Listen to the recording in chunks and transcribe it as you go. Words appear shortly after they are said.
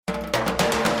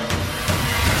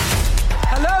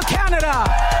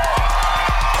Canada.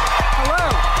 Hello.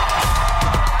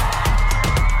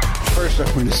 First,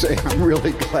 I want to say I'm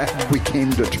really glad we came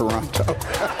to Toronto.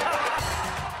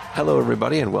 Hello,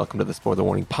 everybody, and welcome to the Spoiler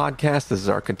Warning Podcast. This is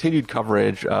our continued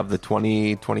coverage of the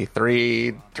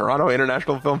 2023 Toronto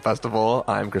International Film Festival.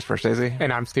 I'm Christopher Stacey.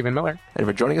 And I'm Stephen Miller. And if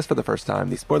you're joining us for the first time,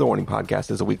 the Spoiler Warning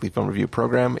Podcast is a weekly film review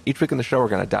program. Each week in the show, we're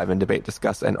going to dive in, debate,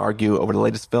 discuss, and argue over the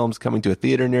latest films coming to a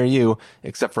theater near you,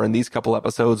 except for in these couple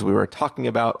episodes, we were talking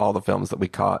about all the films that we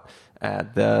caught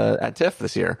at TIFF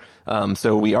this year.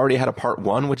 So we already had a part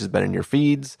one, which has been in your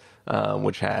feeds,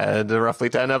 which had roughly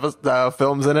 10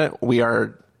 films in it. We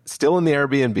are still in the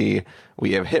Airbnb.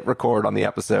 We have hit record on the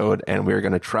episode, and we're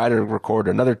going to try to record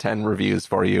another 10 reviews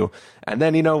for you. And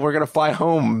then, we're going to fly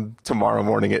home tomorrow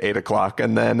morning at 8 o'clock.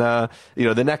 And then,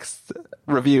 the next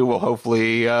review will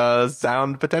hopefully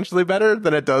sound potentially better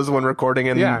than it does when recording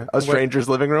in a stranger's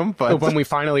living room. But when we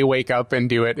finally wake up and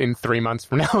do it in 3 months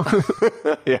from now.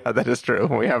 Yeah, that is true.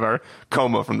 We have our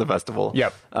coma from the festival.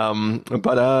 Yep. Are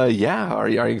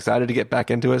you excited to get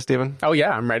back into it, Stephen? Oh, yeah,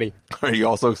 I'm ready. Are you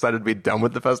also excited to be done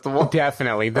with the festival?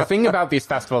 Definitely. The thing about these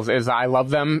festivals is I love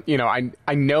them.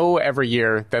 I know every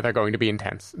year that they're going to be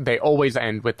intense. They always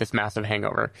end with this massive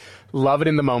hangover. Love it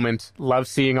in the moment. Love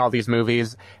seeing all these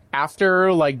movies. After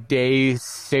day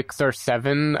 6 or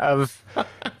 7 of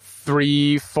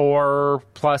 3, 4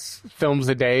 plus films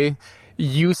a day,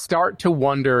 you start to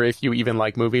wonder if you even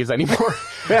like movies anymore.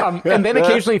 And then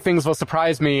occasionally things will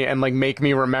surprise me and make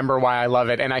me remember why I love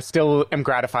it. And I still am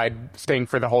gratified staying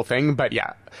for the whole thing. But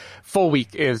yeah, full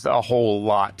week is a whole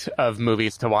lot of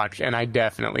movies to watch. And I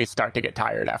definitely start to get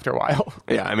tired after a while.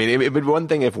 Yeah, it'd be one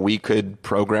thing if we could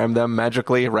program them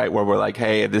magically, right? Where we're like,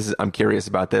 hey, I'm curious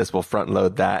about this. We'll front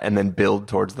load that and then build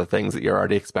towards the things that you're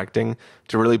already expecting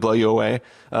to really blow you away.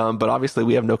 But obviously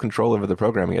we have no control over the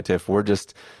programming at TIFF. We're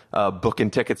just booking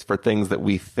tickets for things that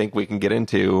we think we can get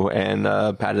into and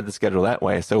padded the schedule that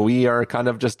way. So we are kind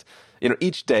of just,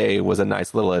 each day was a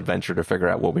nice little adventure to figure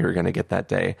out what we were going to get that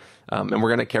day. And we're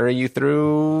going to carry you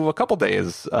through a couple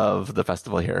days of the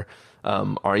festival here.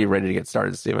 Are you ready to get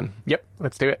started, Stephen? Yep,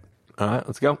 let's do it. All right,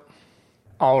 let's go.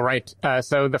 All right.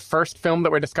 So the first film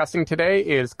that we're discussing today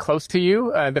is Close to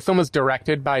You. The film is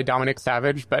directed by Dominic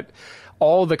Savage, but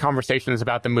all the conversations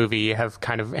about the movie have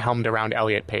kind of helmed around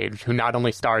Elliot Page, who not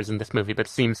only stars in this movie, but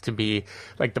seems to be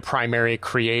the primary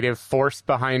creative force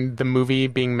behind the movie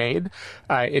being made.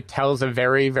 It tells a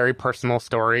very, very personal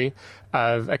story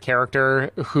of a character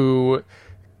who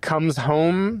comes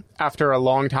home after a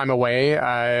long time away.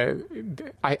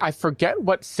 I forget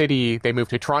what city they moved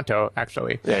to. Toronto,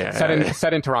 actually.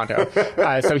 Set in Toronto.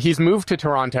 So he's moved to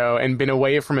Toronto and been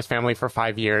away from his family for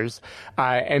 5 years.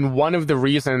 And one of the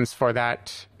reasons for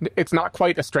that, it's not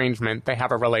quite estrangement, they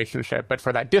have a relationship, but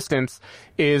for that distance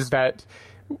is that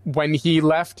when he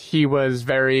left, he was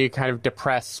very kind of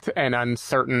depressed and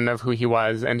uncertain of who he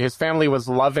was. And his family was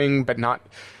loving, but not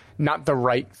the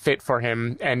right fit for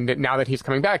him. And now that he's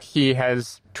coming back, he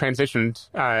has transitioned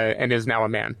and is now a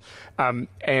man.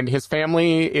 And his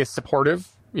family is supportive.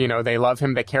 They love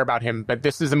him, they care about him. But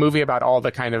this is a movie about all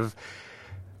the kind of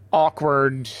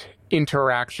awkward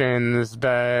interactions,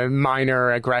 the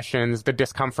minor aggressions, the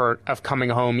discomfort of coming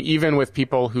home, even with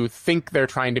people who think they're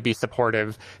trying to be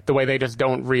supportive, the way they just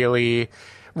don't really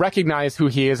recognize who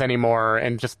he is anymore,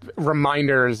 and just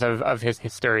reminders of his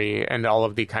history and all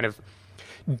of the kind of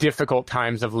difficult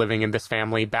times of living in this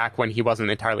family back when he wasn't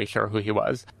entirely sure who he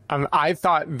was. I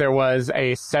thought there was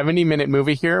a 70-minute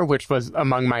movie here, which was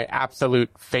among my absolute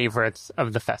favorites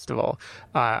of the festival.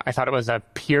 I thought it was a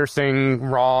piercing,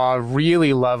 raw,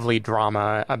 really lovely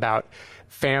drama about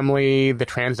family, the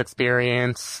trans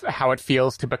experience, how it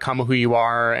feels to become who you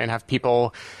are and have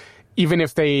people, even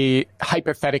if they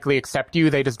hypothetically accept you,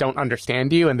 they just don't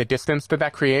understand you and the distance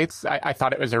that creates. I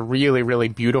thought it was a really, really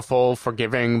beautiful,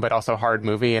 forgiving, but also hard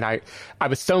movie, and I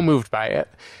was so moved by it.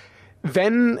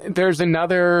 Then there's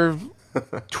another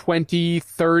 20,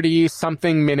 30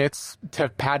 something minutes to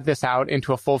pad this out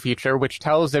into a full feature, which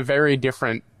tells a very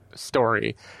different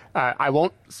story. I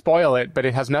won't spoil it, but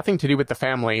it has nothing to do with the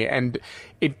family, and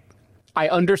I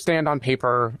understand on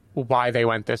paper why they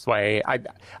went this way.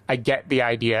 I get the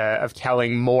idea of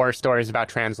telling more stories about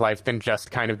trans life than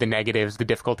just kind of the negatives, the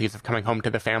difficulties of coming home to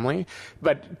the family.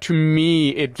 But to me,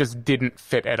 it just didn't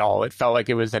fit at all. It felt like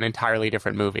it was an entirely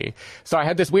different movie. So I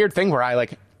had this weird thing where I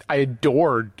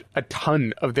adored a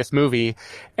ton of this movie,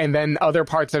 and then other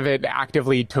parts of it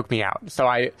actively took me out. So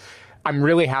I'm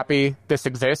really happy this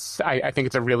exists. I think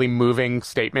it's a really moving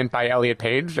statement by Elliot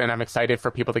Page, and I'm excited for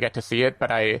people to get to see it.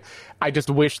 But I just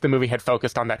wish the movie had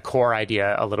focused on that core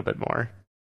idea a little bit more.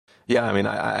 Yeah,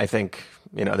 I think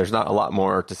there's not a lot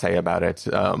more to say about it.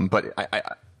 But I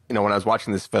when I was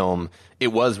watching this film, it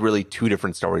was really two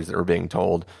different stories that were being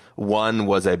told. One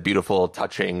was a beautiful,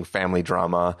 touching family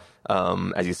drama,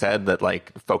 as you said, that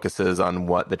like focuses on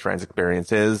what the trans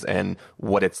experience is and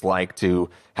what it's like to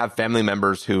have family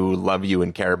members who love you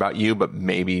and care about you, but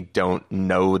maybe don't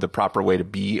know the proper way to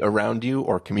be around you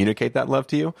or communicate that love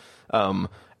to you.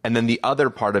 And then the other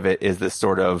part of it is this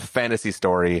sort of fantasy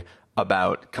story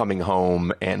about coming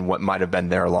home and what might have been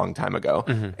there a long time ago.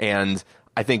 And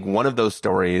I think one of those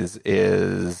stories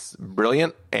is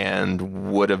brilliant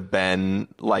and would have been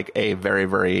like a very,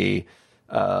 very,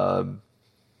 it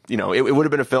would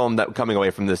have been a film that coming away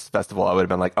from this festival, I would have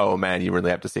been like, oh man, you really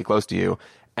have to stay close to you.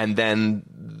 And then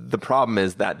the problem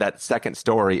is that second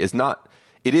story is not,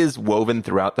 it is woven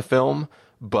throughout the film,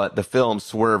 but the film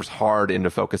swerves hard into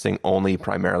focusing only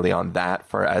primarily on that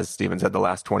for, as Steven said, the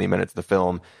last 20 minutes of the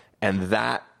film. And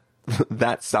that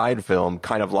side film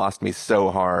kind of lost me so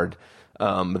hard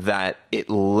that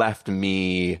it left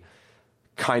me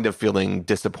kind of feeling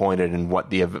disappointed in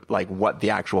what the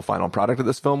actual final product of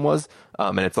this film was.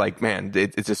 And it's like, man,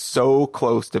 it's just so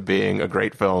close to being a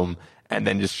great film, and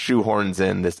then just shoehorns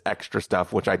in this extra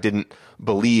stuff, which I didn't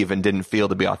believe and didn't feel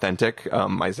to be authentic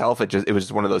myself. It was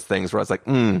just one of those things where I was like,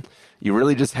 you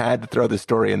really just had to throw this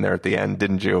story in there at the end,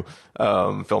 didn't you?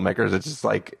 Filmmakers, it's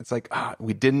like,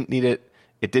 we didn't need it.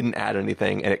 It didn't add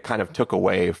anything, and it kind of took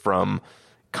away from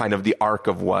kind of the arc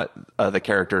of what the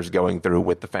character is going through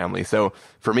with the family. So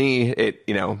for me, it,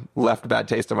 left a bad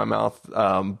taste in my mouth.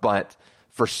 But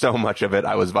for so much of it,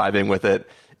 I was vibing with it.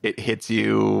 It hits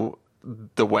you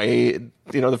the way,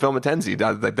 the film intends you.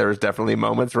 Like, there's definitely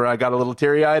moments where I got a little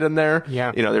teary eyed in there.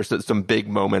 Yeah. There's some big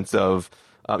moments of,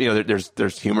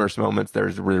 there's humorous moments.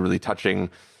 There's really, really touching,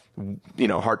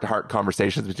 heart-to-heart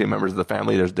conversations between members of the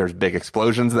family. There's big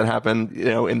explosions that happen,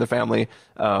 in the family.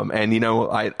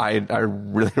 I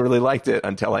really, really liked it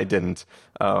until I didn't.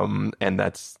 And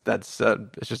that's it's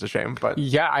just a shame. But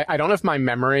yeah, I don't know if my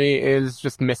memory is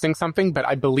just missing something, but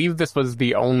I believe this was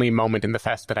the only moment in the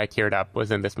fest that I teared up was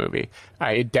in this movie.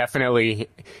 It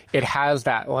has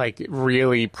that like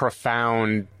really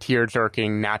profound,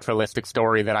 tear-jerking, naturalistic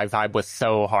story that I vibe with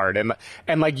so hard.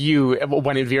 And like you,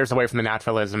 when it veers away from the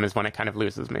naturalism is when it kind of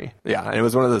loses me. Yeah, and it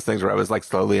was one of those things where I was like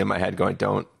slowly in my head going,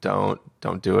 don't do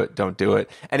it.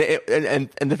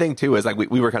 And the thing too is like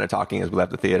we were kind of talking as we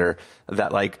left the theater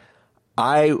that like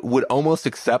I would almost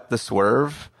accept the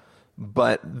swerve,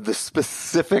 but the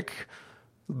specific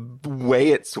way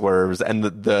it swerves and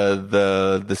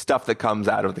the stuff that comes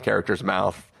out of the character's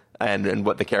mouth and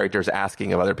what the character is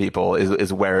asking of other people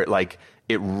is where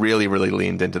it really, really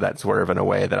leaned into that swerve in a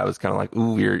way that I was kind of like,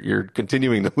 ooh, you're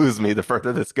continuing to lose me the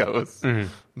further this goes.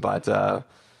 But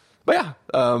yeah,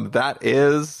 that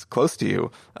is Close to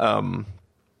You.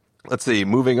 Let's see,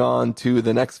 moving on to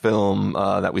the next film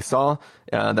that we saw.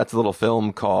 That's a little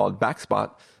film called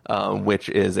Backspot, which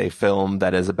is a film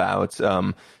that is about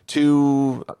they're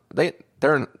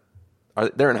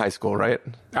in high school, right?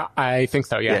 I think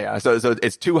so, yeah. Yeah. So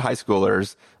it's two high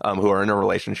schoolers who are in a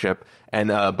relationship, and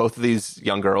both of these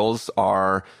young girls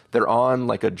they're on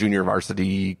like a junior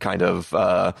varsity kind of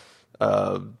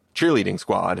cheerleading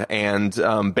squad,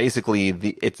 and basically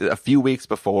it's a few weeks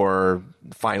before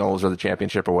finals or the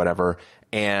championship or whatever,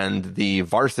 and the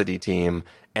varsity team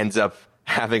ends up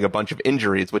having a bunch of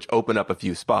injuries which open up a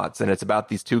few spots, and it's about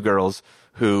these two girls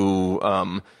who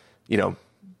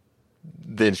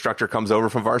the instructor comes over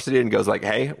from varsity and goes like,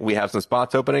 hey, we have some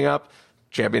spots opening up,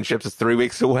 championships is 3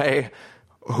 weeks away,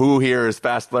 who here is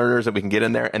fast learners and we can get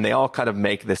in there, and they all kind of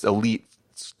make this elite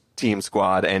team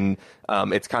squad, and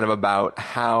it's kind of about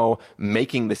how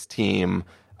making this team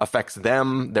affects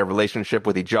them, their relationship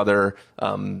with each other,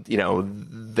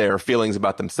 their feelings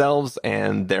about themselves,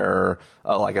 and their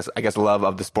I guess love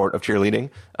of the sport of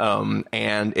cheerleading.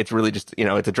 And it's really just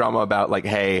it's a drama about like,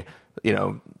 hey,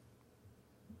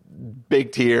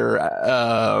 big tier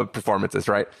performances,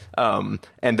 right?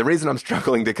 And the reason I'm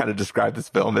struggling to kind of describe this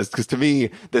film is because to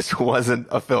me this wasn't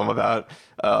a film about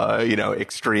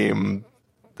extreme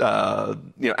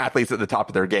athletes at the top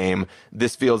of their game.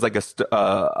 This feels like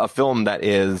a film that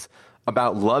is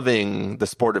about loving the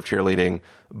sport of cheerleading,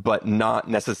 but not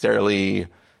necessarily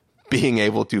being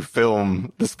able to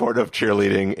film the sport of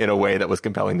cheerleading in a way that was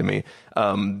compelling to me.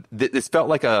 This felt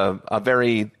like a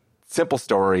very simple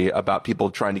story about people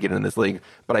trying to get in this league.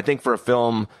 But I think for a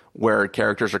film where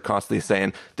characters are constantly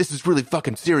saying, this is really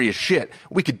fucking serious shit,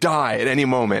 we could die at any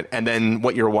moment, and then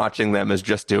what you're watching them is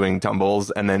just doing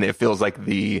tumbles, and then it feels like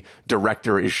the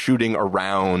director is shooting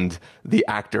around the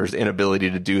actor's inability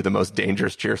to do the most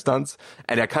dangerous cheer stunts.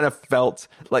 And I kind of felt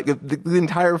like the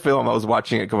entire film, I was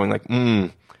watching it going like,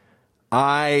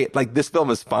 this film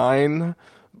is fine,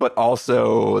 but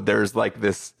also there's like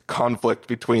this conflict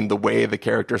between the way the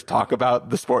characters talk about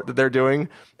the sport that they're doing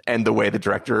and the way the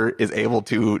director is able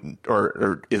to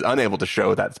or is unable to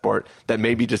show that sport, that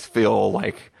maybe just feel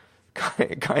like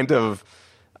kind of,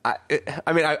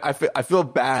 I feel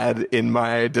bad in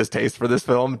my distaste for this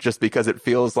film just because it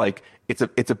feels like it's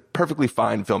a perfectly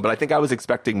fine film, but I think I was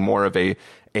expecting more of a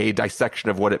dissection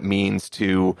of what it means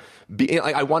to be.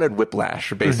 Like, I wanted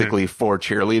whiplash basically for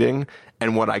cheerleading,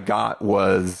 and what I got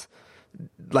was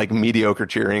like mediocre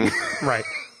cheering, right?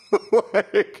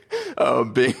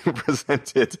 Being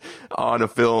presented on a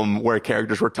film where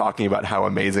characters were talking about how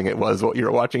amazing it was what you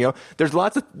were watching. There's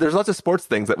lots of sports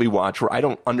things that we watch where I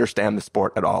don't understand the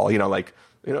sport at all.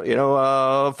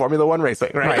 Formula One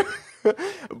racing, right?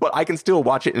 But I can still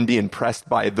watch it and be impressed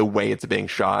by the way it's being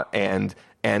shot and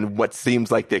what seems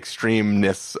like the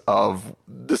extremeness of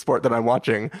the sport that I'm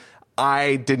watching.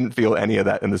 I didn't feel any of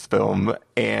that in this film,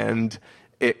 and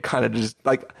it kind of just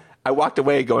like, I walked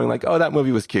away going like, oh, that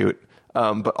movie was cute.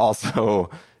 But also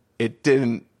it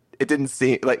didn't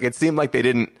seem like, it seemed like they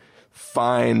didn't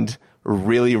find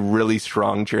really, really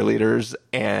strong cheerleaders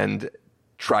and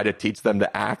try to teach them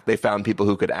to act. They found people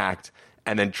who could act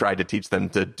and then tried to teach them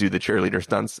to do the cheerleader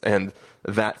stunts. And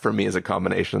that for me is a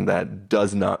combination that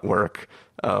does not work.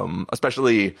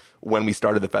 Especially when we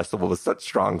started the festival with such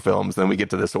strong films, then we get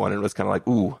to this one and it was kind of like,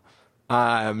 ooh,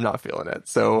 I'm not feeling it.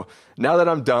 So now that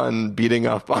I'm done beating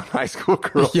up on high school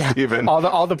girls, Steven.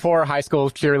 All the poor high school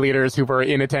cheerleaders who were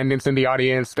in attendance in the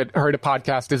audience that heard a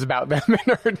podcast is about them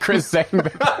and heard Chris saying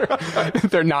that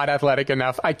they're not athletic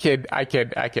enough. I kid. I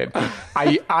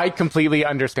completely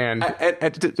understand.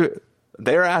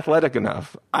 They're athletic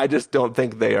enough. I just don't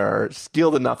think they are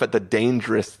skilled enough at the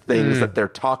dangerous things that they're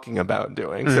talking about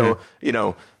doing. So,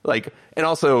 and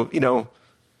also,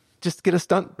 just get a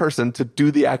stunt person to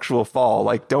do the actual fall.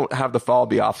 Like, don't have the fall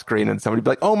be off screen and somebody be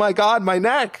like, oh my God, my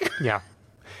neck. Yeah.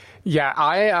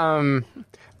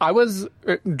 I was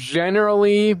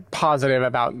generally positive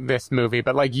about this movie,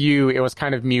 but like you, it was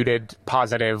kind of muted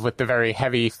positive with the very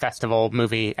heavy festival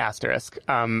movie asterisk.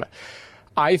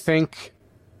 I think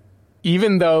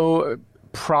even though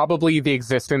probably the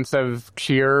existence of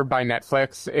Cheer by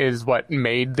Netflix is what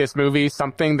made this movie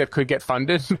something that could get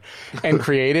funded and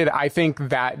created, I think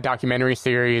that documentary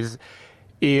series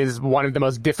is one of the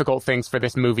most difficult things for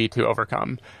this movie to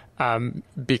overcome.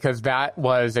 Because that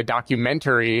was a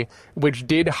documentary which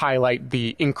did highlight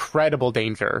the incredible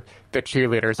danger that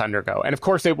cheerleaders undergo. And of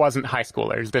course, it wasn't high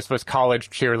schoolers. This was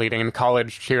college cheerleading, and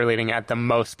college cheerleading at the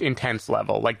most intense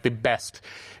level, like the best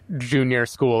junior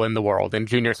school in the world. And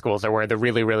junior schools are where the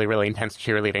really, really, really intense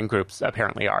cheerleading groups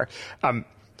apparently are.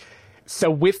 So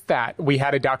with that, we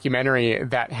had a documentary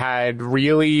that had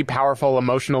really powerful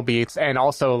emotional beats and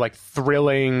also like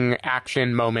thrilling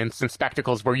action moments and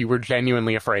spectacles where you were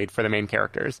genuinely afraid for the main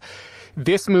characters.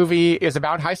 This movie is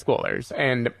about high schoolers,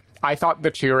 and I thought the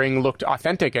cheering looked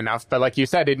authentic enough, but like you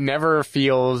said, it never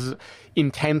feels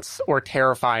intense or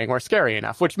terrifying or scary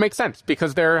enough, which makes sense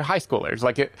because they're high schoolers.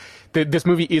 Like this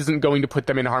movie isn't going to put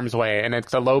them in harm's way, and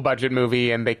it's a low budget movie,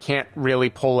 and they can't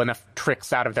really pull enough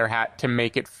tricks out of their hat to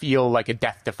make it feel like a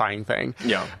death defying thing.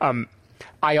 Yeah.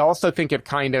 I also think it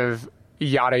kind of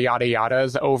yada yada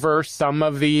yadas over some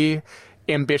of the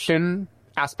ambition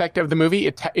aspect of the movie.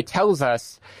 It tells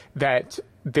us that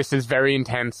this is very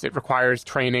intense. It requires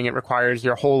training. It requires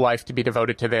your whole life to be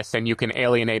devoted to this, and you can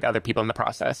alienate other people in the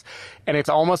process. And it's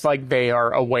almost like they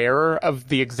are aware of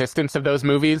the existence of those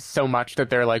movies so much that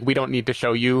they're like, we don't need to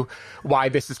show you why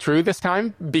this is true this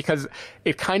time, because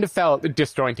it kind of felt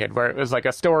disjointed, where it was like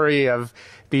a story of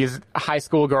these high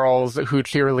school girls who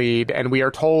cheerlead, and we are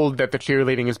told that the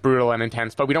cheerleading is brutal and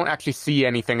intense, but we don't actually see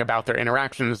anything about their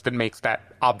interactions that makes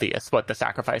that obvious what the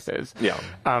sacrifice is. Yeah.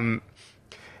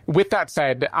 With that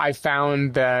said, I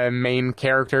found the main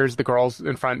characters, the girls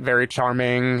in front, very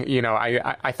charming.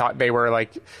 I thought they were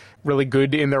like really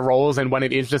good in their roles, and when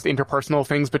it is just interpersonal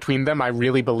things between them, I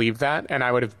really believe that, and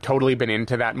I would have totally been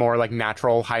into that more like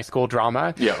natural high school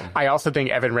drama. Yeah. I also think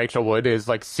Evan Rachel Wood is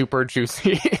like super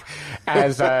juicy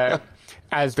as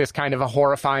this kind of a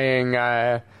horrifying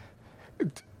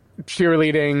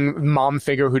cheerleading mom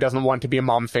figure who doesn't want to be a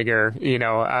mom figure,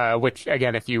 which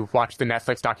again, if you watch the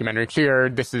Netflix documentary Cheer,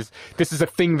 this is a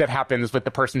thing that happens with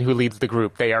the person who leads the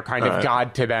group. They are kind of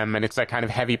God to them, and it's a kind of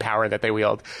heavy power that they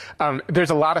wield. There's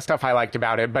a lot of stuff I liked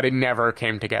about it, but it never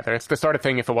came together. It's the sort of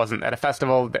thing, if it wasn't at a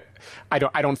festival, I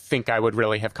don't think I would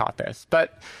really have caught this.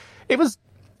 But it was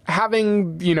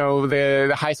having,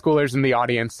 the high schoolers in the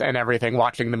audience and everything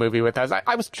watching the movie with us.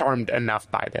 I was charmed enough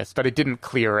by this, but it didn't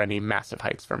clear any massive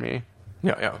heights for me.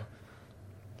 Yeah.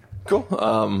 Cool.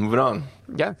 Moving on.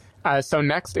 Yeah. So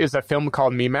next is a film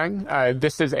called Mimang.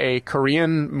 This is a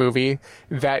Korean movie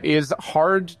that is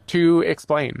hard to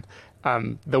explain.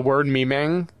 The word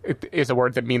mimang is a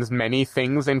word that means many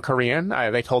things in Korean.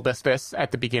 They told us this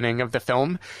at the beginning of the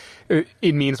film.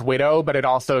 It means widow, but it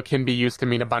also can be used to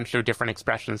mean a bunch of different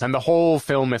expressions. And the whole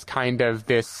film is kind of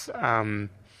this,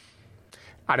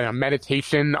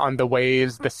 meditation on the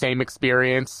ways the same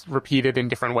experience repeated in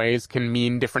different ways can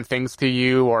mean different things to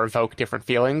you or evoke different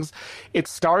feelings. It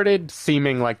started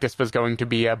seeming like this was going to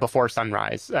be a Before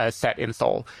Sunrise set in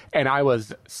Seoul, and I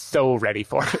was so ready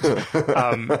for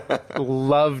it.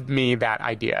 Loved me that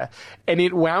idea. And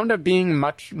it wound up being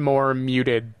much more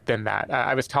muted than that.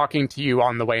 I was talking to you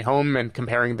on the way home and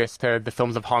comparing this to the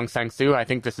films of Hong Sang-soo. I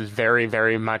think this is very,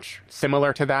 very much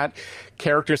similar to that.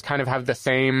 Characters kind of have the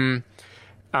same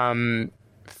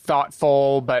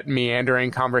thoughtful but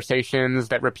meandering conversations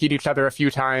that repeat each other a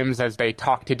few times as they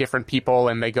talk to different people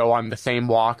and they go on the same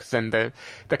walks, and the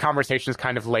conversations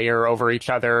kind of layer over each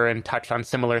other and touch on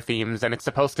similar themes, and it's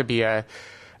supposed to be a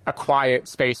quiet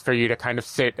space for you to kind of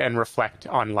sit and reflect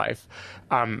on life.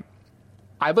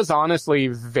 I was honestly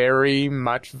very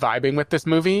much vibing with this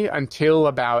movie until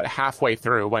about halfway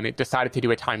through, when it decided to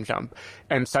do a time jump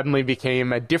and suddenly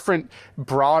became a different,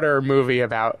 broader movie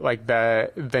about like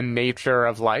the nature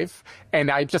of life. And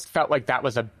I just felt like that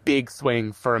was a big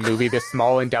swing for a movie this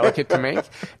small and delicate to make.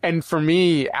 And for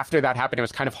me, after that happened, it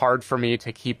was kind of hard for me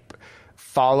to keep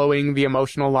following the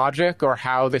emotional logic or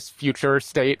how this future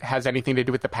state has anything to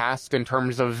do with the past in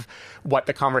terms of what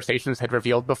the conversations had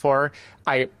revealed before.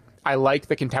 I like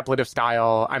the contemplative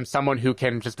style. I'm someone who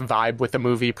can just vibe with the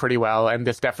movie pretty well, and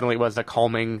this definitely was a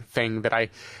calming thing that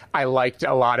I liked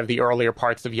a lot of the earlier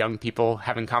parts of young people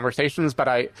having conversations, but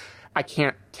I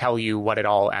can't tell you what it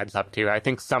all adds up to. I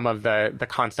think some of the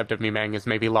concept of Mimang is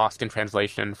maybe lost in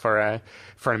translation for an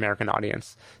American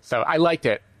audience. So I liked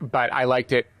it, but I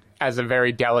liked it as a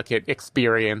very delicate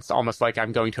experience, almost like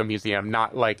I'm going to a museum,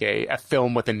 not like a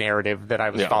film with a narrative that I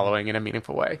was following in a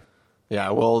meaningful way.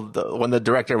 Yeah, well, when the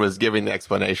director was giving the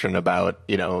explanation about,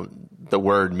 the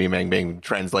word mimang being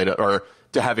translated or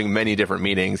to having many different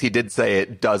meanings, he did say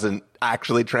it doesn't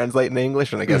actually translate in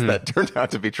English, and I guess that turned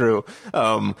out to be true.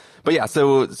 But yeah,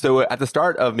 so at the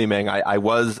start of Mimang, I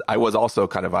was also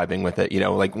kind of vibing with it.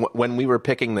 Like when we were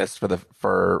picking this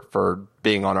for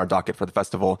being on our docket for the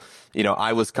festival,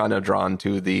 I was kind of drawn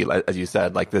to as you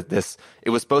said, like this. It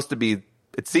was supposed to be.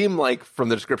 It seemed like from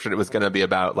the description it was going to be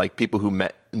about like people who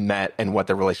met and what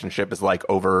their relationship is like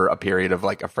over a period of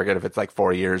like, I forget if it's like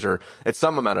 4 years or it's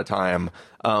some amount of time.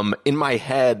 In my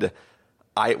head,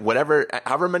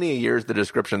 however many years the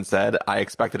description said, I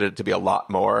expected it to be a lot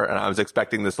more, and I was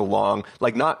expecting this along,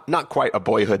 like not quite a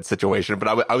Boyhood situation, but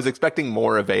I was expecting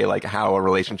more of a like how a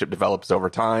relationship develops over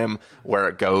time, where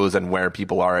it goes and where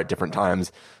people are at different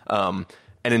times. And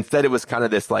instead it was kind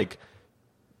of this like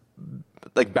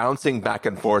bouncing back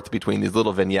and forth between these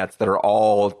little vignettes that are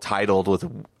all titled with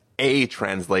a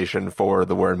translation for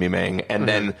the word mimang, and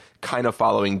then kind of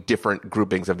following different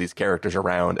groupings of these characters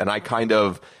around. And I kind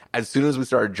of, as soon as we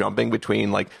started jumping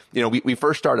between, like, we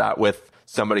first start out with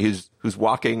somebody who's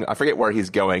walking, I forget where he's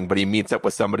going, but he meets up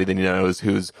with somebody that he knows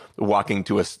who's walking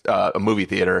to a movie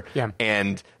theater,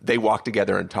 and they walk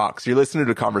together and talk. So you're listening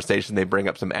to a conversation, they bring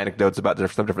up some anecdotes about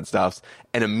some different stuffs,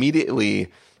 and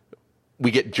immediately we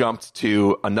get jumped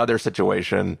to another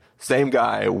situation, same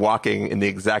guy walking in the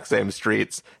exact same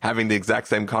streets, having the exact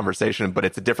same conversation, but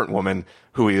it's a different woman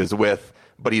who he is with,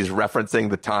 but he's referencing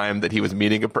the time that he was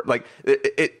meeting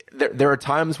there are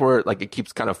times where like it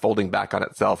keeps kind of folding back on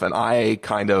itself, and I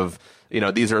kind of,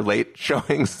 these are late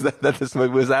showings that this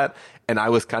movie was at, and I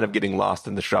was kind of getting lost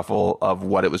in the shuffle of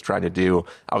what it was trying to do.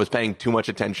 I was paying too much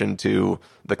attention to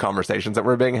the conversations that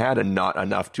were being had and not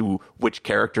enough to which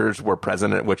characters were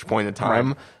present at which point in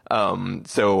time. Right.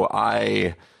 So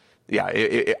I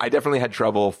definitely had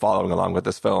trouble following along with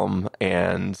this film,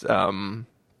 and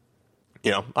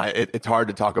it's hard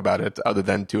to talk about it other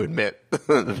than to admit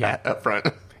that up front.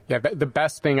 Yeah, the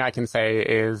best thing I can say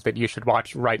is that you should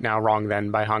watch Right Now, Wrong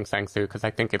Then by Hong Sang-soo, because I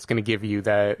think it's going to give you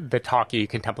the talky,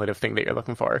 contemplative thing that you're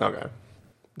looking for. Okay.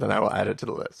 Then I will add it to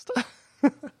the list.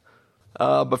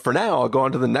 But for now, I'll go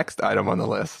on to the next item on the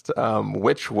list,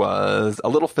 which was a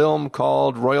little film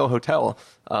called Royal Hotel,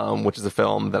 which is a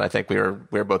film that I think we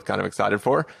were both kind of excited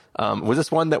for. Was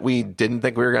this one that we didn't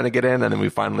think we were going to get in, and then we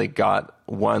finally got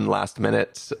one last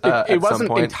minute? It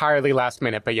wasn't entirely last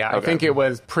minute, but yeah, okay. I think it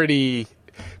was pretty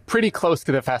close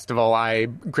to the festival. I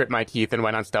grit my teeth and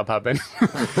went on StubHub and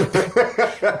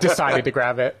decided to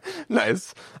grab it.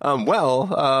 Nice.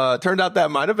 Turned out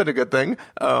that might have been a good thing.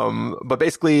 But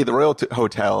basically, the Royal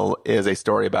Hotel is a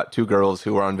story about two girls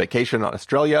who are on vacation in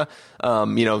Australia.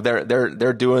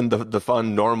 They're doing the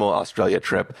fun, normal Australia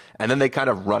trip, and then they kind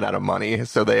of run out of money.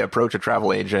 So they approach a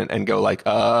travel agent and go like,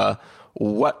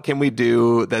 what can we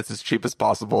do that's as cheap as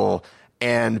possible?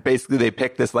 And basically they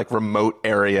pick this like remote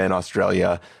area in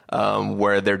Australia,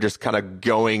 where they're just kind of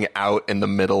going out in the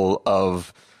middle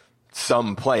of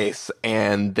some place,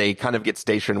 and they kind of get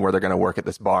stationed where they're going to work at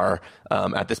this bar,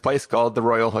 at this place called the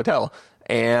Royal Hotel.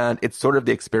 And it's sort of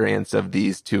the experience of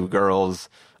these two girls,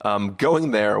 going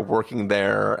there, working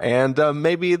there, and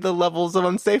maybe the levels of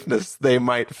unsafeness they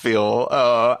might feel,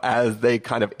 as they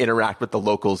kind of interact with the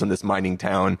locals in this mining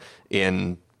town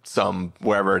in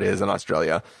wherever it is in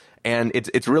Australia. And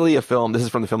it's really a film. This is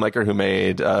from the filmmaker who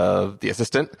made The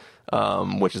Assistant,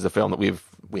 which is a film that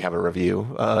we have a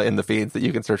review in the feeds that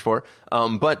you can search for.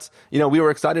 But we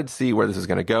were excited to see where this is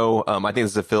going to go. I think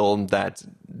this is a film that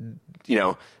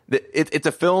it's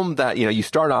a film that you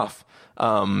start off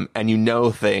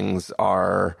and things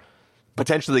are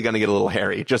potentially going to get a little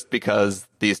hairy, just because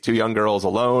these two young girls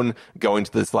alone going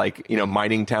to this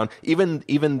mining town. Even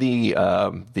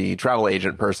the travel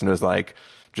agent person was like,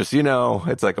 just,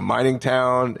 it's like a mining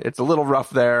town. It's a little rough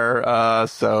there.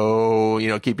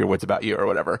 So, keep your wits about you or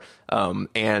whatever.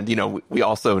 And we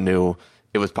also knew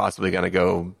it was possibly going to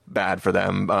go bad for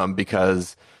them,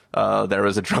 because there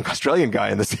was a drunk Australian guy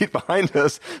in the seat behind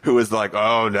us who was like,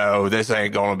 oh no, this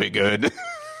ain't going to be good.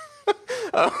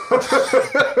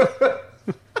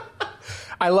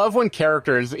 I love when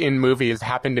characters in movies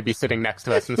happen to be sitting next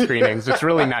to us in screenings. It's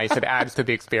really nice. It adds to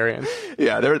the experience.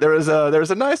 Yeah, there was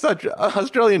a nice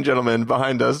Australian gentleman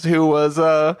behind us who was,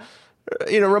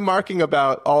 remarking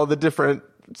about all the different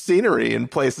scenery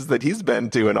and places that he's been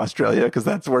to in Australia, because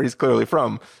that's where he's clearly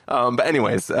from. But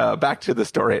anyways, back to the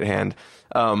story at hand.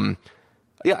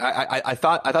 I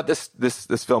thought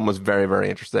this film was very, very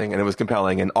interesting, and it was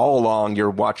compelling. And all along, you're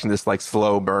watching this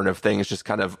slow burn of things just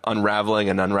kind of unraveling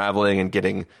and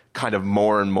getting kind of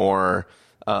more and more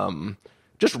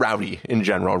just rowdy in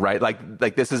general, right?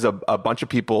 Like this is a bunch of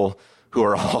people who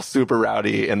are all super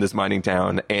rowdy in this mining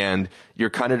town, and you're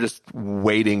kind of just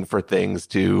waiting for things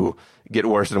to get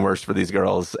worse and worse for these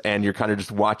girls, and you're kind of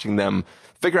just watching them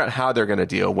figure out how they're going to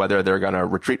deal, whether they're going to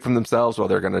retreat from themselves, or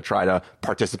they're going to try to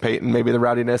participate in maybe the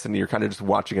rowdiness, and you're kind of just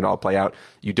watching it all play out.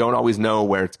 You don't always know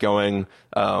where it's going.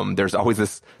 There's always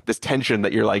this tension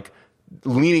that you're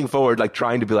leaning forward,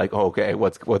 trying to be oh, okay,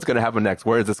 what's going to happen next?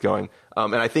 Where is this going?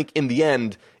 And I think in the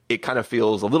end, it kind of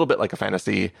feels a little bit like a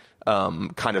fantasy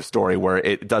kind of story, where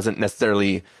it doesn't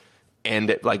necessarily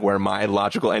end at where my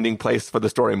logical ending place for the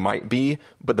story might be,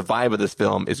 but the vibe of this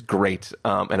film is great,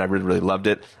 and I really, really loved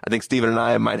it. I think Steven and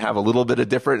I might have a little bit of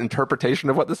different interpretation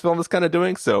of what this film is kind of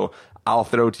doing, so I'll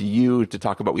throw to you to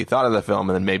talk about what you thought of the film,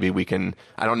 and then maybe we can,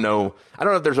 I don't know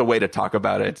if there's a way to talk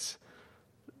about it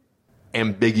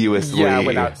ambiguously. Yeah,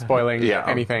 without spoiling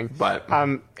anything. But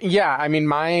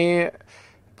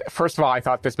first of all, I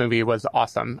thought this movie was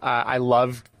awesome. I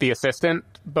loved The Assistant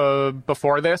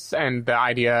before this, and the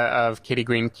idea of Kitty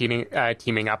Green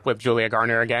teaming up with Julia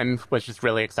Garner again was just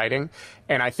really exciting.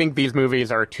 And I think these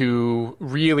movies are two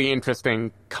really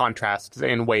interesting contrasts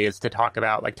in ways to talk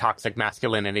about toxic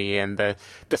masculinity and the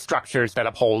structures that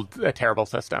uphold a terrible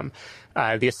system.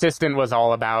 The Assistant was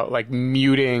all about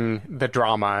muting the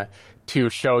drama to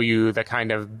show you the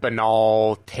kind of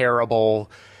banal,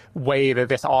 terrible way that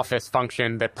this office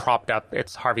functioned that propped up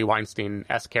its Harvey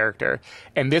Weinstein-esque character.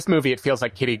 And this movie, it feels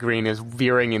like Kitty Green is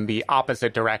veering in the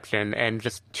opposite direction and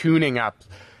just tuning up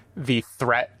the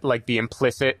threat, the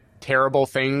implicit terrible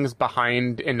things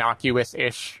behind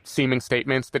innocuous-ish seeming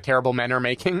statements that terrible men are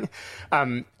making.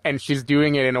 And she's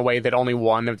doing it in a way that only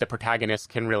one of the protagonists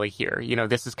can really hear.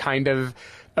 This is kind of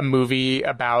a movie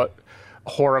about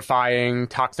horrifying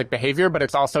toxic behavior, but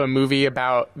it's also a movie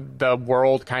about the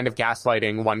world kind of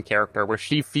gaslighting one character, where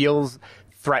she feels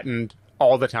threatened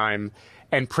all the time,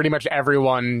 and pretty much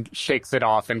everyone shakes it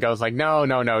off and goes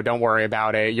no, don't worry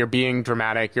about it, you're being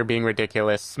dramatic, you're being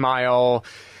ridiculous, smile,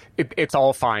 it's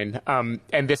all fine.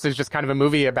 And this is just kind of a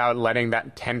movie about letting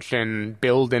that tension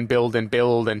build and build and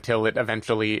build until it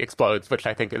eventually explodes, which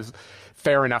I think is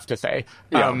fair enough to say.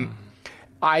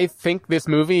 I think this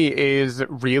movie is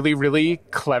really, really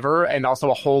clever and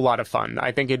also a whole lot of fun.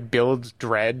 I think it builds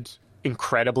dread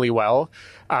incredibly well.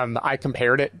 I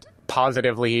compared it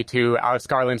positively to Alex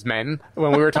Garland's Men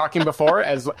when we were talking before,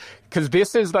 because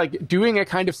this is like doing a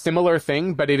kind of similar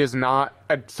thing, but it is not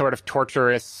a sort of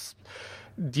torturous,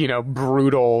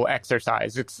 brutal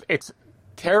exercise. It's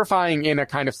terrifying in a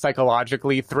kind of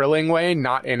psychologically thrilling way,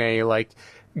 not in a like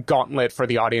gauntlet for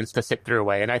the audience to sit through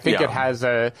way. And I think it has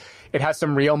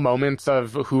some real moments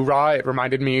of hoorah. It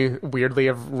reminded me weirdly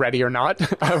of Ready or Not,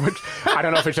 which I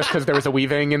don't know if it's just because there was a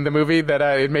weaving in the movie that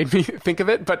it made me think of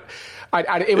it, but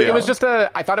it was just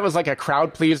I thought it was like a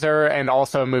crowd pleaser and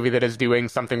also a movie that is doing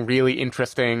something really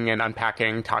interesting and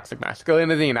unpacking toxic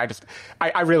masculinity. And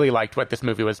I really liked what this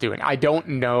movie was doing. I don't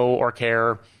know or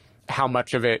care how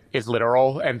much of it is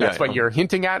literal, and that's what you're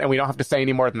hinting at, and we don't have to say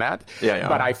any more than that.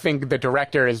 But I think the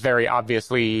director is very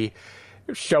obviously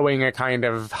showing a kind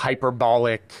of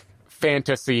hyperbolic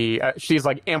fantasy. She's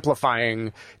like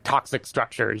amplifying toxic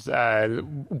structures,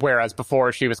 whereas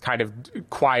before she was kind of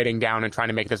quieting down and trying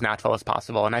to make it as natural as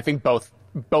possible. And I think both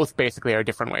basically are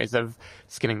different ways of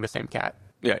skinning the same cat.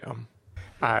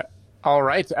 All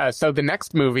right. So the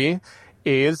next movie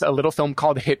is a little film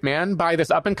called Hitman by this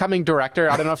up-and-coming director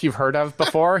I don't know if you've heard of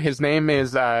before. His name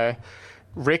is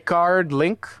Richard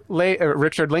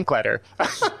Linklater.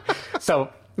 So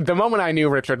the moment I knew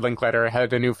Richard Linklater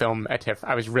had a new film at TIFF,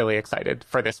 I was really excited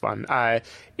for this one.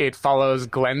 It follows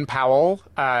Glenn Powell,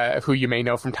 who you may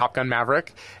know from Top Gun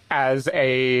Maverick, as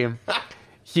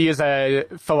he is a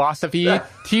philosophy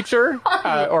teacher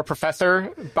or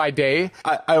professor by day.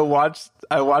 I watched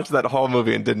that whole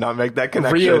movie and did not make that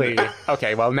connection. Really?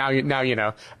 Okay, well, now you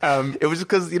know. It was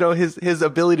because, his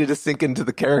ability to sink into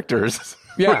the characters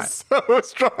was so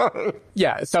strong.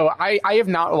 Yeah, so I have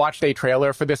not watched a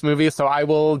trailer for this movie, so I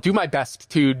will do my best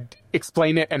to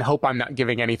explain it and hope I'm not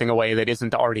giving anything away that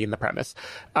isn't already in the premise.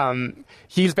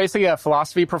 He's basically a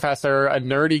philosophy professor, a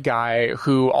nerdy guy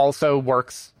who also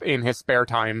works in his spare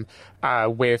time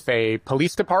with a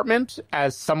police department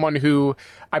as someone who,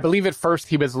 I believe at first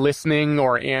he was listening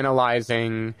or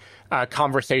analyzing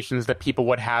conversations that people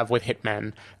would have with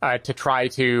hitmen to try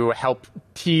to help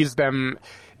tease them,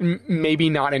 maybe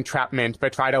not entrapment,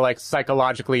 but try to like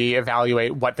psychologically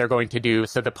evaluate what they're going to do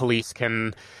so the police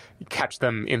can catch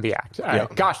them in the act.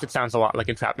 Gosh, it sounds a lot like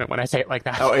entrapment when I say it like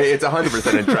that. Oh, it's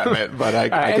 100% entrapment, but I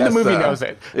guess... And the movie knows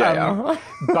it.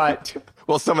 But...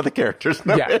 Well, some of the characters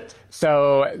know it.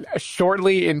 So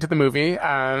shortly into the movie,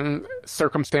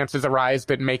 circumstances arise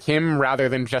that make him, rather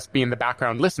than just be in the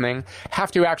background listening,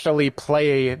 have to actually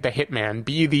play the hitman,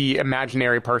 be the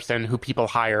imaginary person who people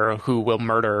hire who will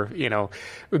murder,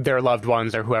 their loved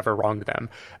ones or whoever wronged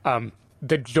them.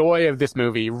 The joy of this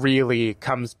movie really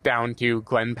comes down to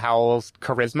Glenn Powell's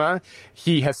charisma.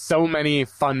 He has so many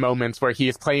fun moments where he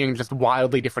is playing just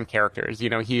wildly different characters.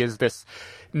 He is this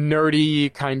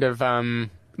nerdy kind of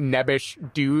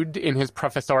nebbish dude in his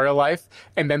professorial life,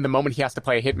 and then the moment he has to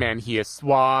play a hitman, he is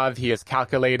suave, he is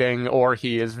calculating, or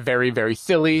he is very, very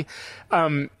silly.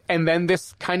 And then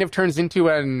this kind of turns into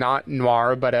a not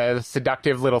noir, but a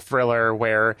seductive little thriller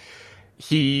where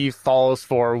he falls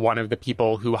for one of the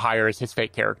people who hires his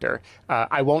fake character.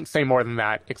 I won't say more than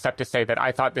that, except to say that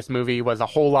I thought this movie was a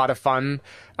whole lot of fun.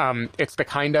 It's the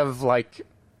kind of like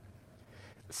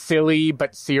silly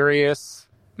but serious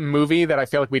movie that I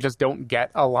feel like we just don't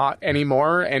get a lot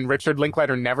anymore. And Richard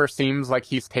Linklater never seems like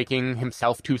he's taking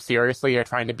himself too seriously or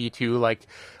trying to be too like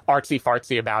artsy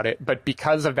fartsy about it. But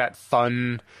because of that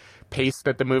fun pace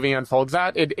that the movie unfolds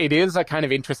at, it is a kind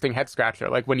of interesting head scratcher.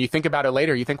 Like when you think about it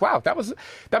later, you think, wow,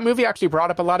 that movie actually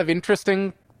brought up a lot of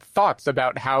interesting thoughts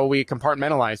about how we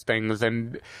compartmentalize things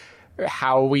and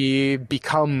how we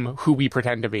become who we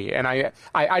pretend to be. And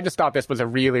I just thought this was a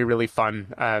really, really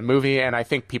fun movie, and I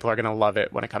think people are going to love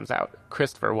it when it comes out.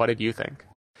 Christopher, what did you think?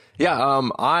 Yeah,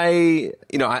 I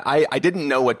didn't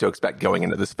know what to expect going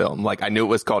into this film. Like, I knew it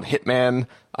was called Hitman.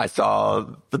 I saw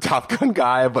the Top Gun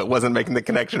guy, but wasn't making the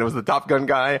connection. It was the Top Gun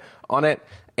guy on it.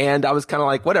 And I was kind of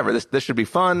like, whatever, this should be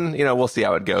fun. We'll see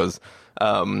how it goes.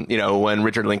 When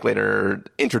Richard Linklater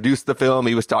introduced the film,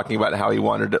 he was talking about how he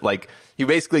wanted it. Like, he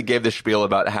basically gave this spiel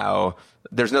about how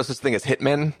there's no such thing as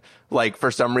hitmen. Like,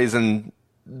 for some reason,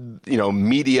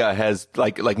 media has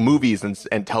like movies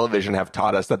and television have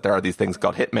taught us that there are these things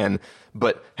called hitmen,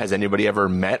 but has anybody ever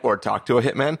met or talked to a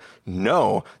hitman?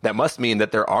 No. That must mean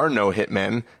that there are no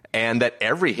hitmen, and that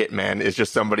every hitman is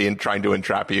just somebody trying to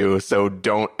entrap you. So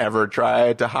don't ever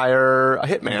try to hire a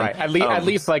hitman. Right. At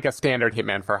least like a standard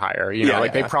hitman for hire.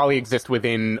 They probably exist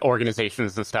within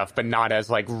organizations and stuff, but not as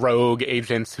like rogue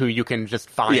agents who you can just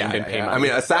find and pay money. I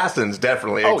mean, assassins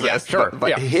definitely exist, sure.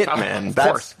 but hitmen,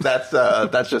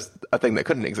 that's just a thing that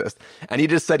couldn't exist. And he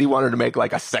just said he wanted to make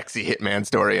like a sexy hitman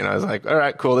story, and I was like, all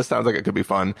right, cool. This sounds like it could be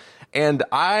fun. And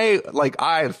I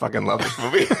fucking love this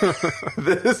movie.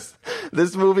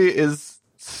 This movie is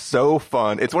so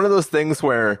fun. It's one of those things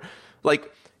where,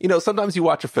 like, sometimes you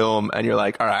watch a film and you're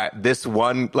like, all right, this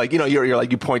one, like, you're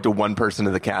like, you point to one person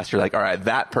in the cast. You're like, all right,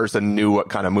 that person knew what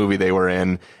kind of movie they were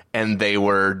in, and they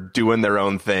were doing their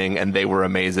own thing, and they were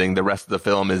amazing. The rest of the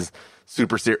film is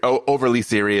super overly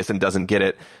serious and doesn't get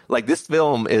it. Like, this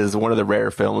film is one of the rare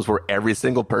films where every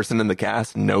single person in the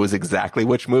cast knows exactly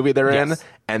which movie they're in,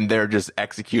 and they're just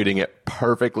executing it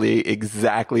perfectly,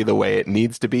 exactly the way it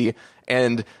needs to be.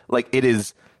 And like, it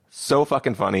is so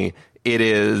fucking funny. It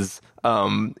is,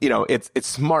 it's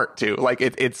smart too. Like,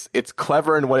 it's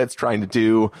clever in what it's trying to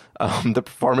do. The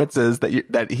performances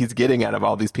that he's getting out of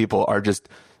all these people are just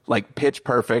like pitch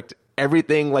perfect.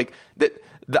 Everything like that.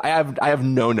 I have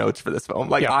no notes for this film.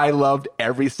 Like, I loved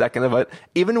every second of it.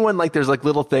 Even when like there's like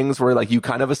little things where like you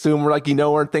kind of assume where like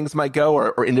where things might go,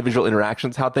 or individual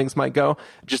interactions, how things might go.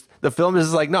 Just the film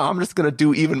is like, no, I'm just gonna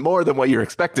do even more than what you're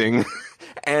expecting,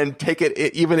 and take it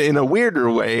even in a weirder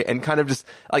way, and kind of just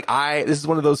like this is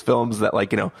one of those films that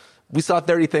like we saw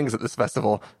 30 things at this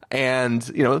festival, and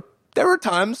there were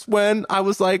times when I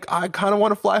was like, I kind of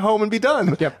want to fly home and be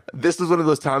done. Yep. This was one of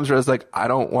those times where I was like, I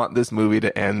don't want this movie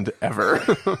to end ever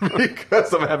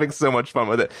because I'm having so much fun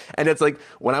with it. And it's like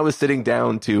when I was sitting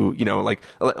down to, like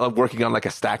working on like a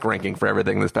stack ranking for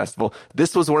everything in this festival,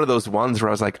 this was one of those ones where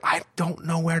I was like, I don't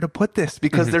know where to put this,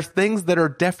 because there's things that are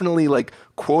definitely like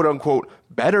quote unquote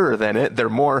better than it. They're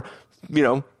more,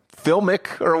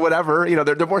 filmic or whatever,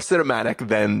 they're more cinematic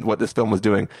than what this film was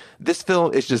doing. This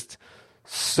film is just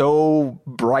so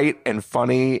bright and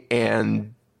funny,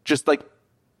 and just like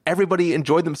everybody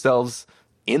enjoyed themselves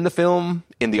in the film,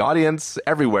 in the audience,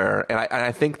 everywhere. And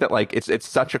I think that like it's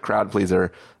such a crowd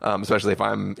pleaser, especially if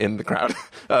I'm in the crowd.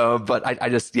 But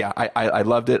I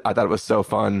loved it. I thought it was so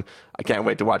fun. I can't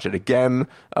wait to watch it again.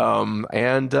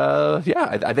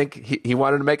 I think he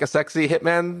wanted to make a sexy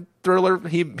hitman thriller.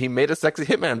 He made a sexy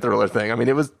hitman thriller thing. I mean,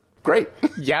 it was great.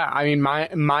 Yeah, I mean,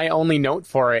 my only note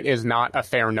for it is not a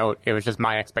fair note. It was just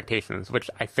my expectations, which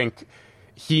I think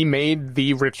he made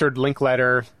the Richard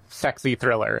Linklater sexy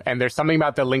thriller. And there's something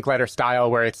about the Linklater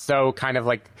style where it's so kind of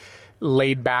like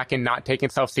laid back and not taking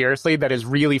itself seriously that is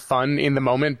really fun in the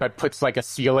moment, but puts like a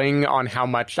ceiling on how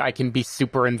much I can be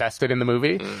super invested in the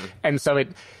movie. And so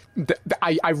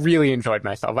I really enjoyed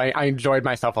myself. I enjoyed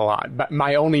myself a lot. But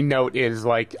my only note is,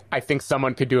 like, I think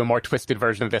someone could do a more twisted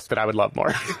version of this that I would love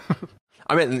more.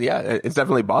 I mean, yeah, it's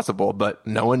definitely possible, but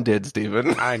no one did,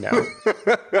 Steven. I know.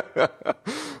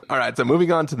 All right, so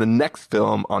moving on to the next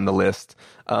film on the list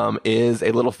is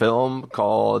a little film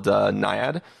called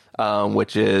Nyad,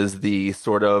 which is the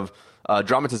sort of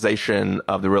dramatization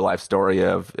of the real life story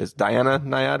is Diana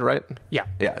Nyad, right? Yeah.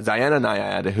 Yeah, Diana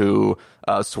Nyad, who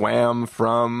swam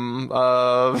from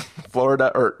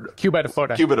Florida, or Cuba to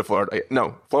Florida.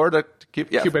 No, Florida to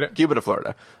Cuba. Cuba to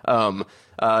Florida.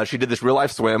 She did this real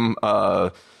life swim.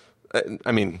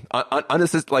 I mean,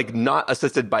 unassisted, like not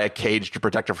assisted by a cage to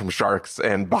protect her from sharks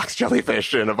and box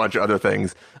jellyfish and a bunch of other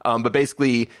things. But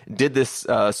basically did this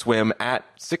swim at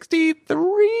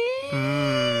 63,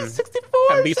 64?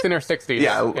 At least in her 60s.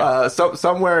 Yeah. So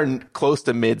somewhere close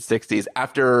to mid 60s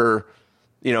after,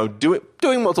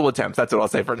 doing multiple attempts. That's what I'll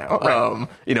say for now.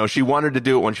 Right. She wanted to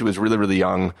do it when she was really, really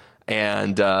young,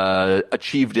 and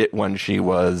achieved it when she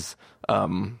was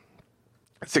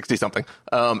 60 something.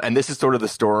 And this is sort of the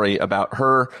story about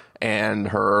her and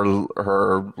her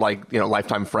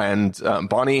lifetime friend,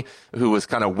 Bonnie, who was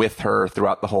kind of with her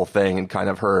throughout the whole thing, and kind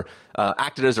of her,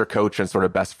 acted as her coach and sort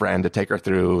of best friend to take her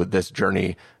through this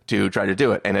journey to try to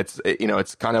do it. And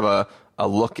it's kind of a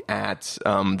look at,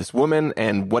 this woman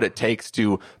and what it takes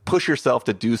to push yourself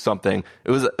to do something.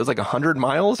 It was like 100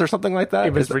 miles or something like that.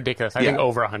 It was ridiculous. I think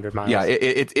over 100 miles. Yeah.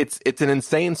 It's an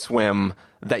insane swim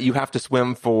that you have to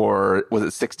swim for, was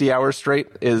it 60 hours straight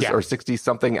or 60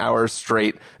 something hours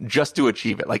straight just to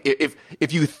achieve it. Like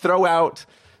if you throw out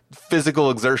physical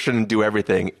exertion and do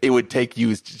everything, it would take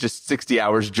you just 60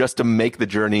 hours just to make the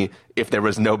journey if there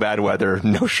was no bad weather,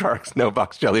 no sharks, no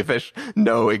box jellyfish,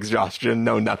 no exhaustion,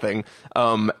 no nothing.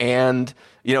 And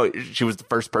she was the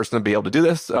first person to be able to do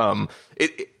this.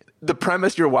 The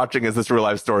premise you're watching is this real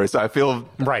life story, so I feel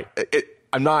right.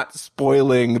 I'm not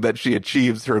spoiling that she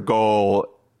achieves her goal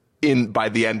by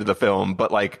the end of the film,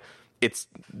 but like it's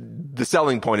the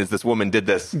selling point is this woman did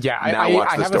this. Yeah, I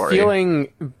have a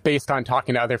feeling, based on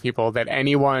talking to other people, that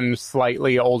anyone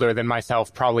slightly older than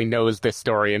myself probably knows this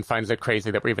story and finds it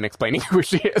crazy that we're even explaining who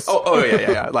she is.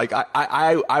 Yeah. Like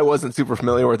I wasn't super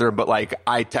familiar with her, but like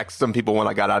I text some people when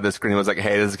I got out of the screen and was like,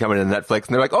 hey, this is coming to Netflix,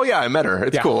 and they're like, oh yeah, I met her.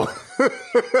 It's cool.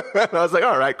 And I was like,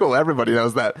 all right, cool. Everybody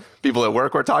knows that. People at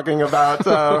work were talking about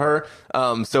her.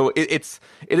 So it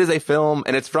is a film,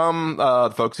 and it's from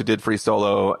the folks who did Free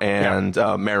Solo and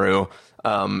Meru.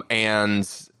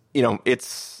 And you know,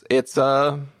 it's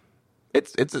good.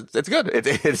 It's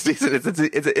decent.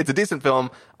 It's a decent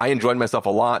film. I enjoyed myself a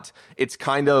lot. It's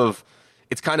kind of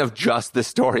just this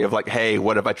story of like, hey,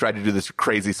 what if I tried to do this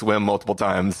crazy swim multiple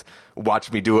times?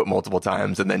 Watch me do it multiple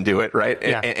times and then do it, right?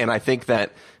 Yeah. And I think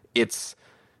that it's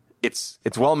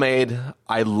well made.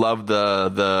 I love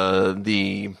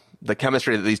the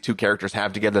chemistry that these two characters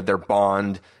have together, their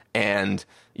bond, and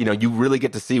you know, you really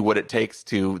get to see what it takes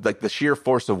to, like, the sheer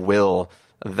force of will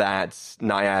that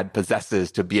Naiad possesses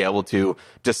to be able to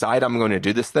decide I'm going to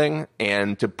do this thing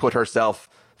and to put herself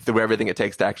through everything it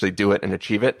takes to actually do it and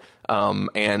achieve it.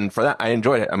 And for that, I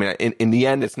enjoyed it. I mean, in the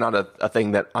end, it's not a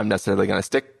thing that I'm necessarily going to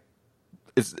stick.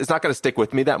 It's not going to stick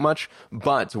with me that much,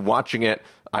 but watching it,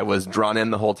 I was drawn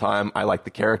in the whole time. I like the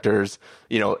characters,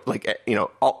 you know, like, you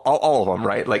know, all of them,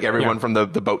 right? Like everyone from the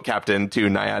boat captain to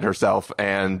Naiad herself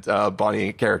and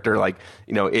Bonnie character, like,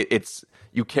 you know, it's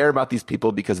you care about these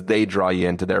people because they draw you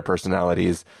into their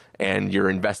personalities and you're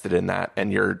invested in that.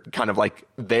 And you're kind of like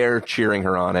there cheering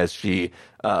her on as she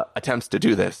attempts to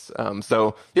do this.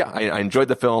 So yeah, I enjoyed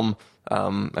the film.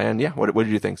 And yeah, what did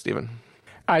you think, Stephen?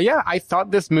 I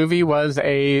thought this movie was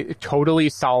a totally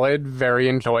solid, very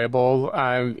enjoyable,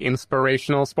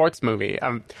 inspirational sports movie.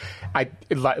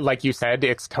 Like you said,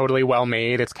 it's totally well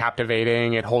made. It's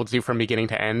captivating. It holds you from beginning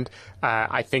to end.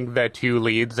 I think the two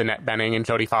leads, Annette Bening and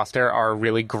Jodie Foster, are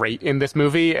really great in this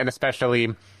movie, and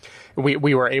especially we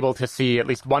were able to see at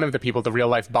least one of the people, the real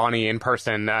life Bonnie, in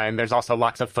person, and there's also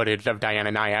lots of footage of Diana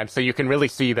Naiad. So you can really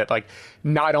see that, like,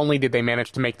 not only did they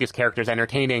manage to make these characters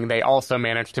entertaining, they also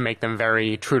managed to make them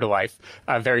very true to life,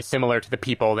 very similar to the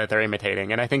people that they're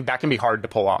imitating. And I think that can be hard to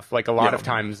pull off. Like, a lot of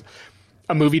times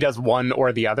a movie does one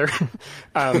or the other,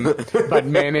 but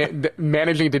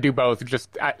managing to do both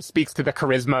just speaks to the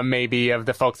charisma maybe of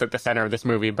the folks at the center of this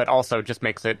movie, but also just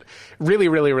makes it really,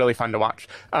 really, really fun to watch.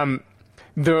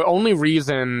 The only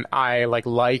reason I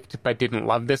liked but didn't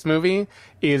love this movie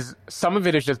is some of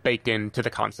it is just baked into the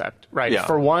concept, right? Yeah.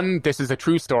 For one, this is a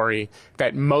true story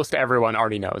that most everyone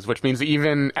already knows, which means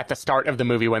even at the start of the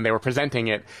movie when they were presenting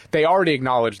it, they already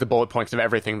acknowledged the bullet points of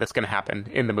everything that's going to happen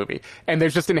in the movie. And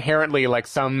there's just inherently like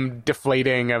some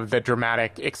deflating of the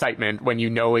dramatic excitement when you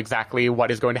know exactly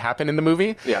what is going to happen in the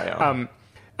movie. Yeah.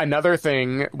 Another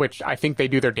thing, which I think they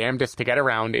do their damnedest to get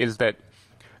around, is that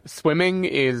swimming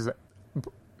is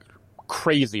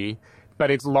crazy,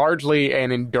 but it's largely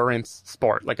an endurance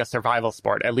sport, like a survival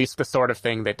sport, at least the sort of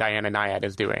thing that Diana Naiad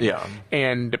is doing. Yeah.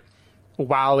 And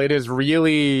while it is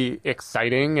really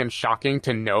exciting and shocking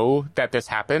to know that this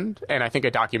happened, and I think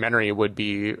a documentary would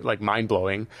be like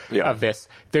mind-blowing of this,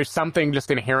 there's something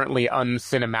just inherently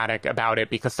uncinematic about it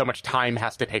because so much time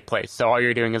has to take place. So all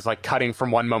you're doing is like cutting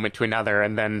from one moment to another,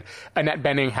 and then Annette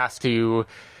Bening has to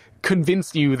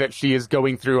convince you that she is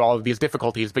going through all of these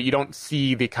difficulties, but you don't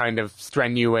see the kind of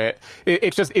strenuous.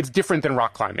 It's different than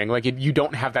rock climbing. Like you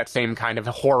don't have that same kind of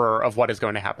horror of what is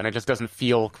going to happen. It just doesn't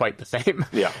feel quite the same.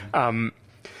 Yeah.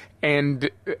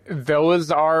 And those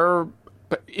are.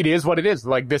 But it is what it is.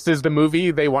 Like, this is the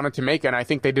movie they wanted to make, and I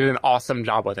think they did an awesome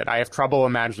job with it. I have trouble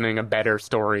imagining a better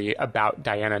story about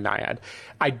Diana Naiad.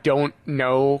 I don't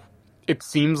know. It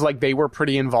seems like they were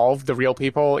pretty involved, the real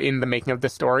people, in the making of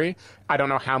this story. I don't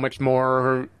know how much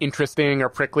more interesting or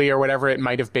prickly or whatever it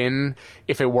might have been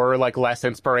if it were like less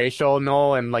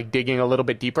inspirational and like digging a little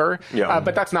bit deeper. Yeah.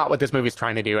 But that's not what this movie's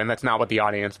trying to do, and that's not what the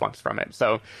audience wants from it.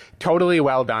 So totally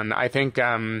well done. I think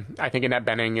Annette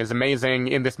Bening is amazing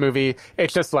in this movie.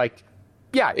 It's just like,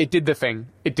 yeah, it did the thing.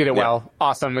 It did it well.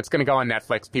 Awesome. It's going to go on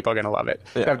Netflix. People are going to love it.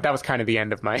 Yeah. That was kind of the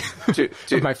end of my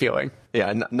my feeling.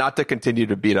 Yeah, not to continue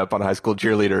to beat up on high school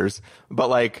cheerleaders, but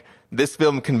like this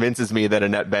film convinces me that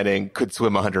Annette Bening could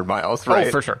swim 100 miles, right?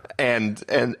 Oh, for sure. And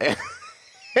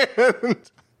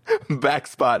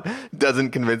Backspot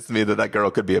doesn't convince me that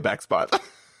girl could be a backspot.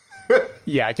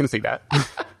 Yeah, I can see that.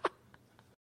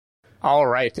 All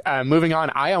right. Moving on,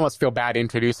 I almost feel bad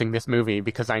introducing this movie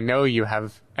because I know you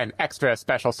have an extra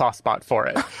special soft spot for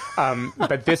it.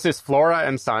 But this is Flora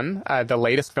and Son, the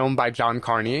latest film by John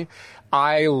Carney.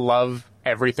 I love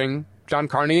everything John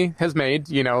Carney has made,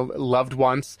 loved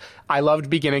once. I loved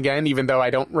Begin Again, even though I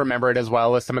don't remember it as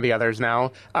well as some of the others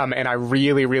now. And I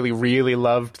really, really, really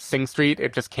loved Sing Street.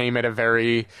 It just came at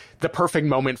the perfect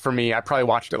moment for me. I probably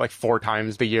watched it like 4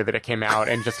 times the year that it came out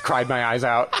and just cried my eyes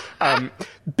out.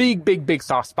 Big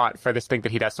soft spot for this thing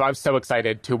that he does. So I was so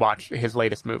excited to watch his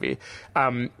latest movie.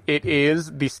 It is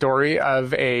the story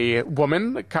of a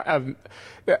woman.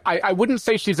 I wouldn't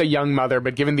say she's a young mother,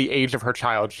 but given the age of her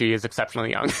child, she is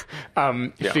exceptionally young.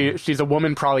 She's a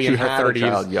woman probably in her 30s. She had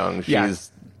a child young.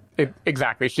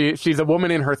 Exactly. She's a woman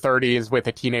in her 30s with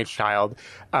a teenage child.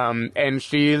 And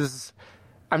she's,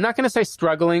 I'm not going to say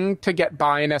struggling to get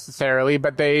by necessarily,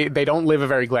 but they don't live a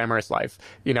very glamorous life,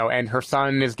 and her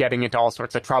son is getting into all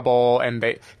sorts of trouble, and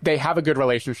they have a good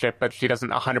relationship, but she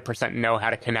doesn't 100% know how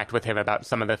to connect with him about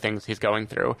some of the things he's going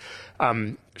through.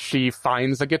 She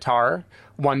finds a guitar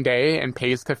one day and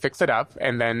pays to fix it up,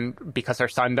 and then because her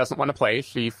son doesn't want to play,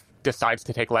 she decides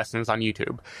to take lessons on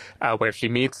YouTube, where she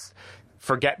meets,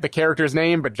 forget the character's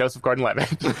name, but Joseph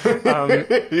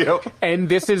Gordon-Levitt. And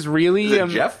this is really... Is it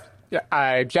Jeff?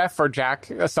 Jeff or Jack,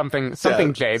 something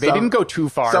J. They didn't go too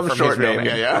far from his real name.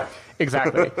 Yeah.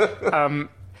 Exactly.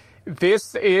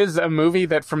 This is a movie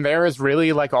that from there is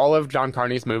really like all of John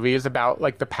Carney's movies about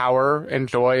like the power and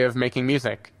joy of making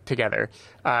music together.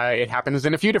 It happens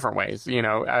in a few different ways.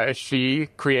 She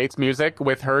creates music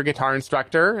with her guitar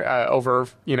instructor over,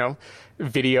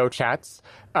 video chats.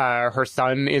 Her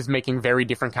son is making very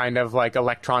different kind of like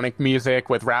electronic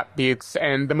music with rap beats.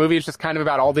 And the movie is just kind of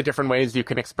about all the different ways you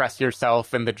can express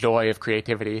yourself and the joy of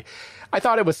creativity. I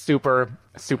thought it was super,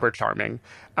 super charming.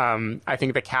 I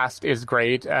think the cast is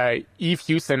great. Eve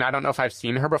Hewson, I don't know if I've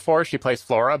seen her before. She plays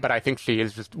Flora, but I think she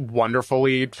is just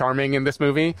wonderfully charming in this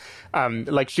movie.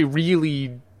 She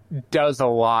really does a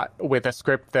lot with a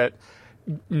script that,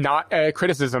 not a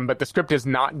criticism, but the script is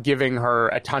not giving her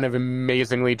a ton of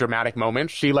amazingly dramatic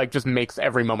moments. She just makes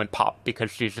every moment pop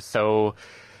because she's just so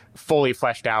fully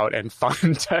fleshed out and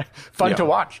fun to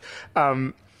watch.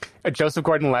 Joseph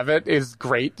Gordon-Levitt is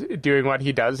great doing what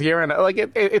he does here, and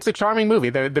it's a charming movie.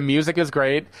 The music is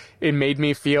great. It made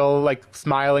me feel like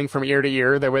smiling from ear to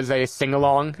ear. There was a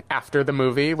sing-along after the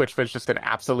movie, which was just an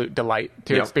absolute delight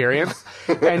to experience.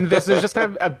 And this is just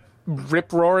a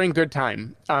rip-roaring good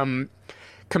time.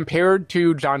 Compared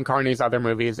to John Carney's other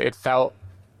movies, it felt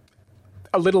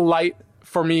a little light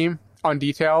for me on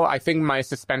detail. I think my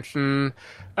suspension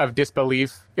of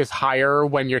disbelief is higher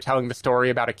when you're telling the story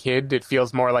about a kid. It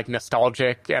feels more like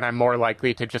nostalgic, and I'm more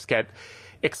likely to just get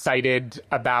excited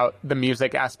about the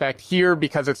music aspect. Here,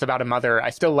 because it's about a mother, I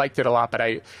still liked it a lot,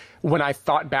 but when I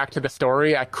thought back to the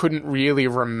story, I couldn't really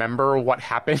remember what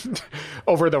happened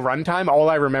over the runtime. All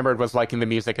I remembered was liking the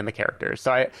music and the characters.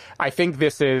 So I think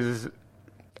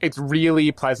it's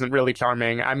really pleasant, really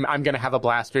charming. I'm going to have a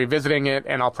blast revisiting it,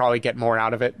 and I'll probably get more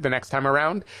out of it the next time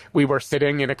around. We were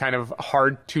sitting in a kind of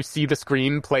hard to see the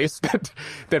screen place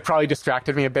that probably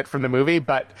distracted me a bit from the movie,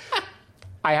 but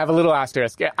I have a little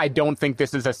asterisk. I don't think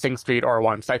this is a Sing Street or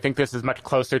Once. I think this is much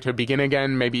closer to Begin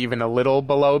Again, maybe even a little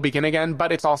below Begin Again,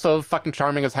 but it's also fucking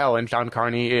charming as hell, and John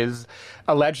Carney is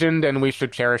a legend, and we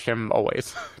should cherish him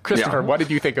always. Christopher, What did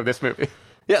you think of this movie?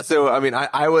 Yeah, so, I mean,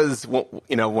 I was,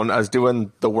 when I was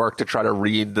doing the work to try to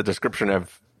read the description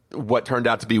of what turned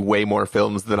out to be way more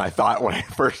films than I thought when I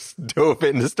first dove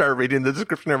in to start reading the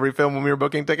description of every film when we were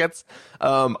booking tickets,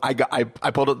 I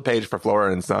pulled up the page for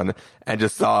Flora and Son and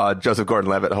just saw Joseph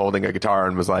Gordon-Levitt holding a guitar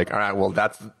and was like, all right, well,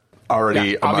 that's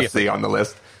already a must-see on the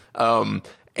list. And,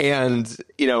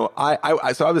 so I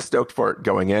was stoked for it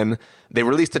going in. They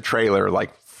released a trailer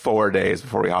 4 days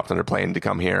before we hopped on a plane to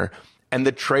come here. And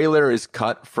the trailer is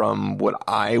cut from what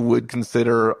I would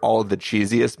consider all the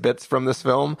cheesiest bits from this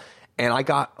film. And I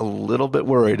got a little bit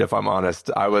worried, if I'm honest.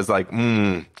 I was like,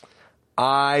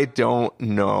 I don't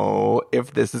know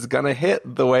if this is going to hit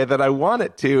the way that I want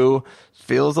it to.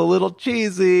 Feels a little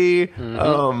cheesy.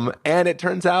 Mm-hmm. And it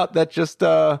turns out that just...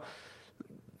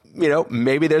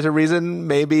 maybe there's a reason.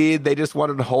 Maybe they just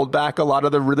wanted to hold back a lot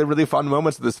of the really, really fun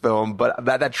moments of this film. But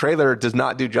that trailer does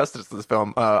not do justice to this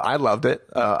film. I loved it.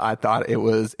 I thought it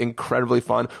was incredibly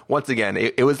fun. Once again,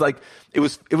 it was like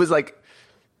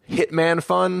Hitman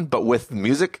fun, but with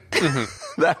music.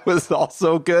 Mm-hmm. That was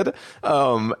also good.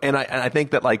 And I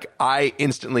think that I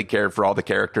instantly cared for all the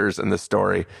characters in this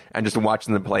story and just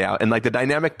watching them play out. And the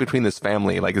dynamic between this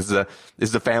family, this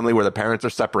is a family where the parents are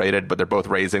separated, but they're both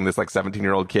raising this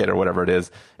 17-year-old kid or whatever it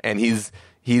is. And he's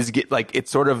it's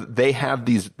sort of, they have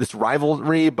this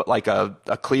rivalry, but like a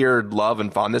clear love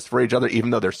and fondness for each other,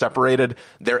 even though they're separated.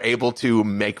 They're able to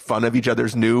make fun of each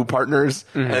other's new partners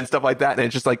and stuff like that. And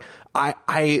it's just like,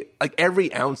 I like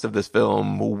every ounce of this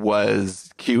film was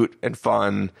cute and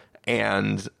fun.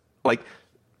 And like,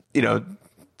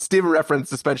 Steven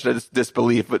referenced suspension of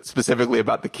disbelief, but specifically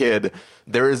about the kid.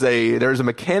 There's a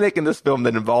mechanic in this film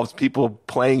that involves people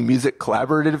playing music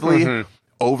collaboratively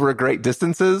over great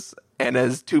distances. And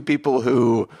as two people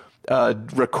who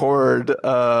record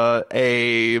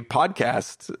a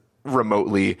podcast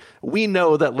remotely, we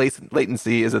know that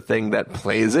latency is a thing that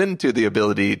plays into the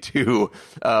ability to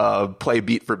play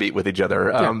beat for beat with each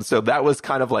other. So that was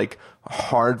kind of like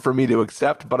hard for me to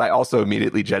accept, but I also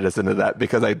immediately jettisoned into that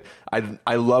because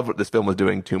I love what this film was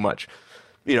doing too much.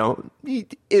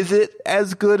 Is it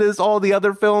as good as all the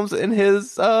other films in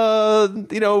his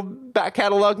back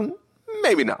catalog?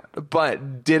 Maybe not,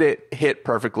 but did it hit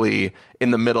perfectly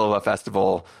in the middle of a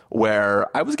festival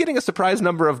where I was getting a surprise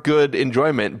number of good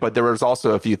enjoyment, but there was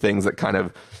also a few things that kind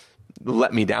of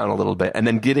let me down a little bit. And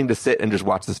then getting to sit and just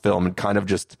watch this film and kind of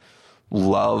just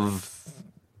love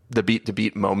the beat to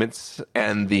beat moments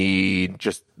and the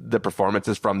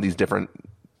performances from these different,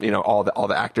 all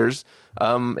the actors.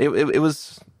 It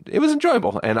was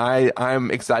enjoyable, and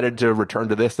I'm excited to return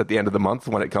to this at the end of the month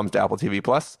when it comes to Apple TV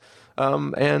Plus.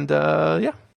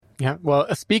 Yeah.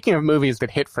 Well, speaking of movies that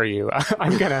hit for you,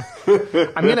 I'm gonna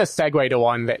segue to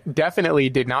one that definitely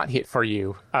did not hit for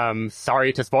you.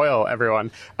 Sorry to spoil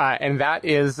everyone, and that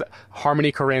is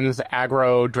Harmony Korine's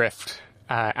Aggro Drift,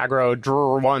 Aggro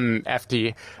Dr 1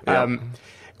 FT.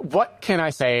 What can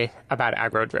I say about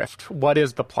Aggro Drift? What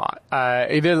is the plot?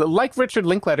 It is like Richard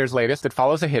Linklater's latest. It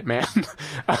follows a hitman.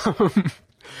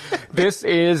 This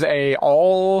is I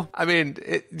don't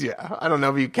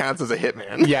know if he counts as a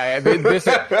hitman. Yeah,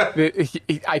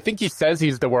 I think he says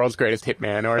he's the world's greatest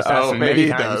hitman or assassin. Maybe he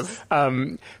times.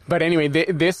 Does. But anyway,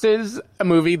 this is a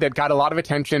movie that got a lot of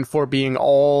attention for being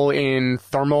all in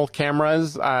thermal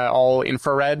cameras, all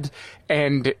infrared.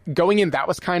 And going in, that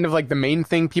was kind of like the main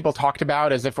thing people talked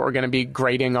about, as if it were going to be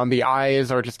grating on the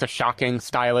eyes or just a shocking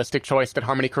stylistic choice that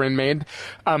Harmony Korine made.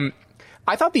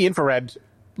 I thought the infrared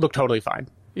looked totally fine.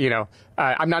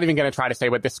 I'm not even going to try to say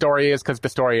what this story is, because the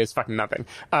story is fucking nothing.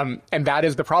 And that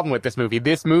is the problem with this movie.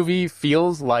 This movie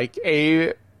feels like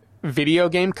a video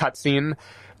game cutscene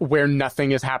where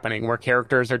nothing is happening, where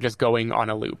characters are just going on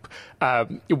a loop.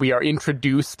 We are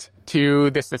introduced to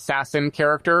this assassin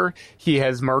character. He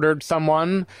has murdered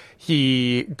someone.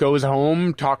 He goes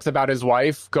home, talks about his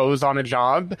wife, goes on a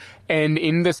job. And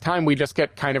in this time, we just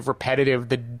get kind of repetitive,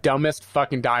 the dumbest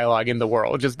fucking dialogue in the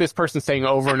world. Just this person saying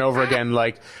over and over again,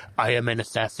 like, I am an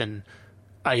assassin.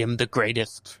 I am the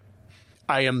greatest.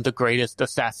 I am the greatest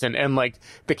assassin. And like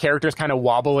the character's kind of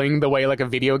wobbling the way like a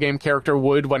video game character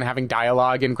would when having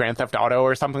dialogue in Grand Theft Auto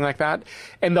or something like that.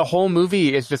 And the whole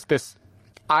movie is just this,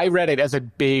 I read it as a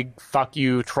big fuck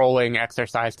you trolling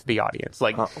exercise to the audience.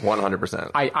 Like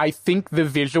 100%. I think the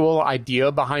visual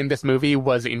idea behind this movie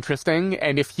was interesting.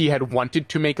 And if he had wanted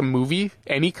to make a movie,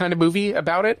 any kind of movie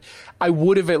about it, I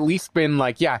would have at least been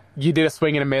like, yeah, you did a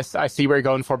swing and a miss. I see where you're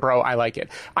going for, bro. I like it.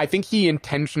 I think he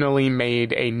intentionally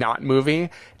made a not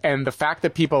movie. And the fact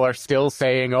that people are still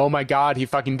saying, oh my God, he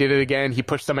fucking did it again. He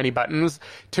pushed so many buttons,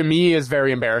 to me is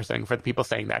very embarrassing for the people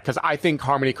saying that. Because I think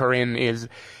Harmony Korine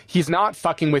he's not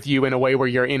fucking with you in a way where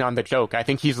you're in on the joke. I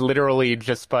think he's literally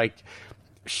just like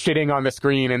shitting on the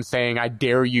screen and saying, I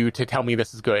dare you to tell me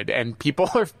this is good. And people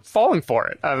are falling for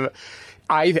it.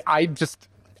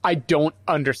 I don't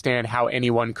understand how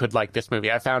anyone could like this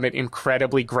movie. I found it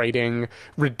incredibly grating,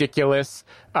 ridiculous.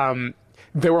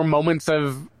 There were moments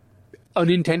of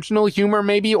unintentional humor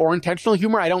maybe, or intentional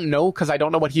humor. I don't know, because I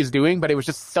don't know what he's doing, but it was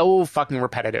just so fucking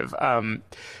repetitive.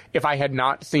 If I had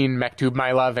not seen Mektub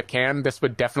My Love at Cannes, this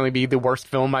would definitely be the worst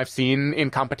film I've seen in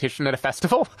competition at a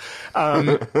festival.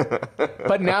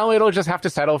 But now it'll just have to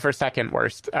settle for second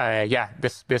worst.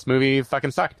 This movie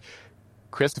fucking sucked.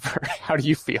 Christopher, how do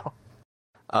you feel?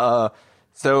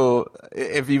 So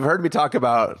if you've heard me talk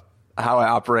about how I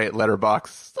operate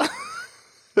Letterboxd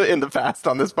in the past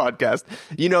on this podcast,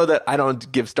 you know that I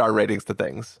don't give star ratings to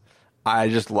things. I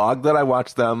just log that I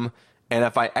watched them, and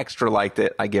if I extra liked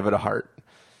it, I give it a heart.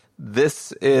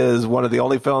 This is one of the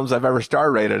only films I've ever star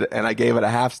rated, and I gave it a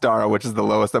half star, which is the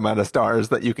lowest amount of stars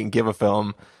that you can give a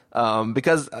film.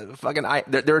 Because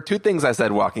there are two things I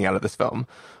said walking out of this film.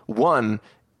 One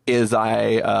is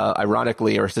I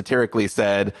ironically or satirically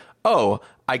said, oh,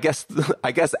 I guess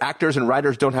actors and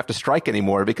writers don't have to strike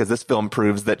anymore because this film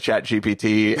proves that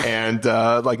ChatGPT and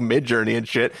like Midjourney and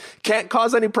shit can't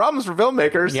cause any problems for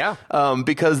filmmakers. Yeah.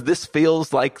 Because this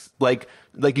feels like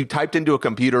you typed into a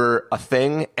computer a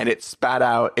thing and it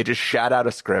just shat out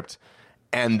a script,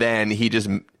 and then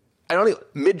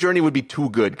Midjourney would be too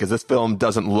good because this film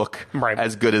doesn't look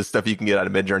as good as stuff you can get out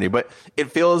of Midjourney. But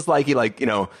it feels like he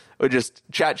would just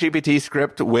ChatGPT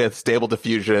script with stable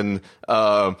diffusion,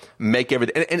 make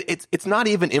everything. And it's not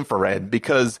even infrared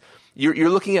because you're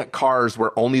looking at cars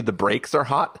where only the brakes are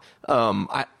hot.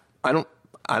 I don't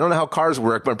know how cars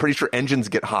work, but I'm pretty sure engines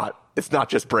get hot. It's not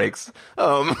just brakes.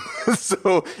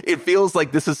 So it feels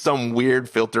like this is some weird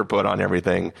filter put on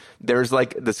everything. There's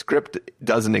like the script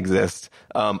doesn't exist,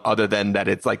 other than that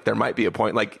it's like there might be a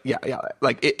point. Like, yeah.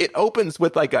 Like it opens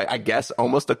with like, I guess,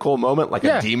 almost a cool moment. Like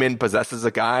a demon possesses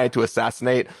a guy to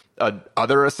assassinate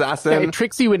other assassin. Yeah, it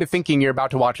tricks you into thinking you're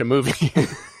about to watch a movie.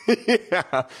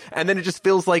 Yeah. And then it just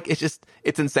feels like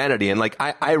it's insanity. And like,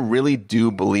 I really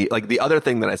do believe, like the other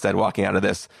thing that I said walking out of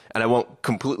this, and I won't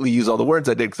completely use all the words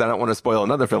I did because I don't want to spoil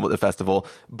another film at the festival,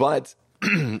 but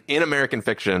in American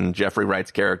Fiction, Jeffrey Wright's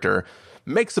character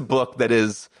makes a book that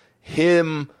is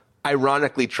him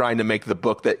ironically trying to make the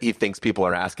book that he thinks people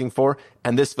are asking for.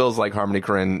 And this feels like Harmony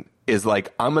Korine is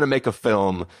like, I'm going to make a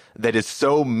film that is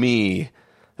so me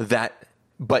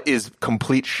but is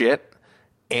complete shit,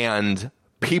 and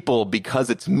people, because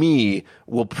it's me,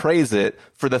 will praise it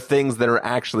for the things that are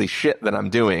actually shit that I'm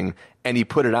doing. And he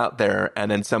put it out there, and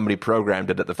then somebody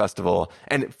programmed it at the festival.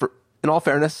 And in all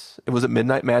fairness, it was a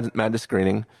Midnight Madness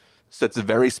screening. So it's a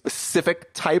very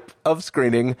specific type of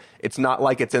screening. It's not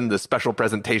like it's in the special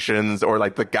presentations or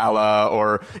like the gala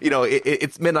or,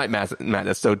 it's Midnight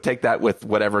Madness. So take that with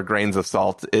whatever grains of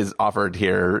salt is offered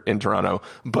here in Toronto.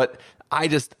 But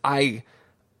it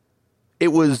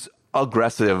was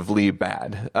aggressively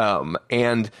bad.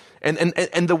 And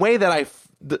the way that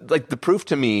the proof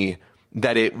to me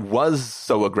that it was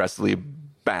so aggressively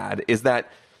bad is that,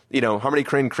 Harmony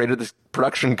Korine created this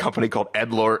production company called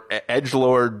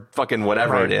Edgelord fucking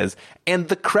whatever it is. And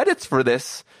the credits for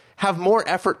this have more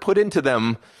effort put into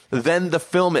them than the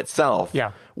film itself.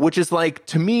 Yeah. Which is like,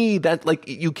 to me, that like,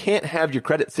 you can't have your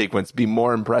credit sequence be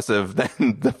more impressive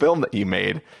than the film that you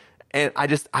made. And I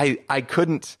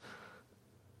couldn't.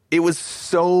 It was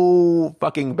so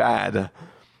fucking bad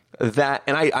that,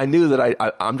 and I knew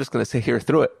that I'm just going to sit here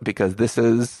through it because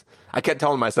I kept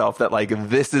telling myself that like,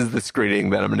 this is the screening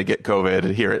that I'm going to get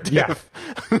COVID here at TIFF.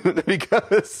 Yeah.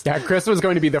 Because. Yeah, Chris was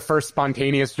going to be the first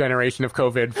spontaneous generation of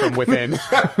COVID from within.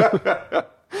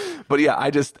 But yeah, I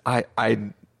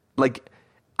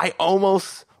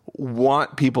almost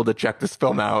want people to check this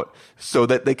film out so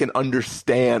that they can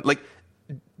understand, like,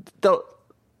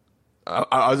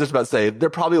 I was just about to say, there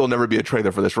probably will never be a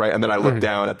trailer for this, right? And then I look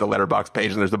down at the Letterboxd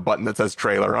page and there's a button that says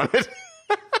trailer on it.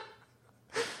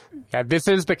 Yeah, this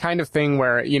is the kind of thing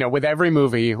where, with every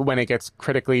movie, when it gets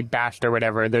critically bashed or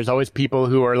whatever, there's always people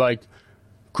who are like,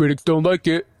 critics don't like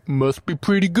it, must be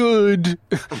pretty good.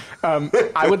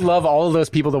 I would love all of those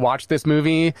people to watch this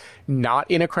movie, not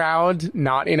in a crowd,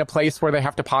 not in a place where they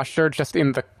have to posture, just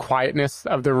in the quietness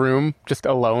of the room, just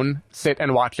alone, sit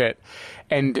and watch it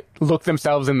and look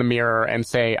themselves in the mirror and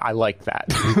say, I like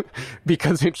that.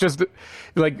 Because it's just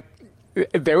like,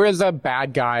 there is a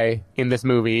bad guy in this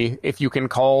movie, if you can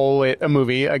call it a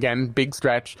movie, again, big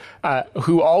stretch,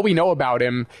 who all we know about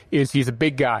him is he's a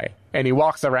big guy. And he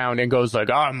walks around and goes like,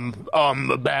 I'm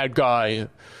a bad guy.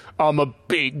 I'm a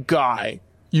big guy.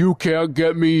 You can't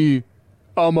get me.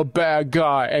 I'm a bad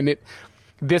guy. And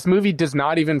this movie does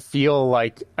not even feel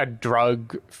like a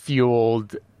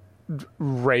drug-fueled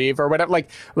rave or whatever. Like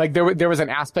there was an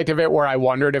aspect of it where I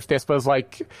wondered if this was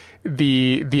like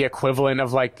the equivalent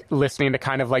of like listening to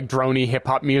kind of like droney hip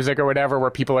hop music or whatever, where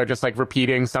people are just like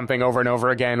repeating something over and over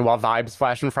again while vibes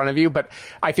flash in front of you. But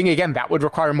I think again, that would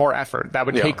require more effort. That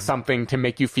would take something to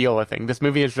make you feel a thing. This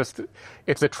movie is just,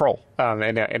 it's a troll.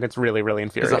 And it's really, really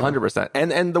infuriating. It's 100%.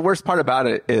 And the worst part about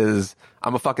it is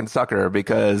I'm a fucking sucker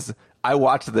because I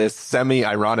watched this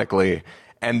semi-ironically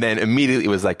and then immediately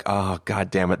was like, oh,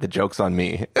 God damn it, the joke's on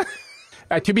me.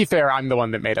 To be fair, I'm the one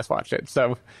that made us watch it,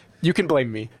 so you can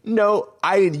blame me. No,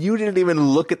 you didn't even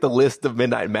look at the list of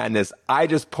Midnight Madness. I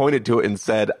just pointed to it and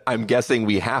said, I'm guessing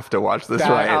we have to watch this,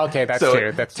 right? Okay, that's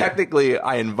true. That's technically,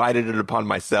 I invited it upon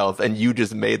myself, and you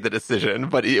just made the decision,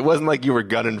 but it wasn't like you were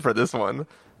gunning for this one.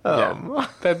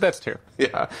 That's true.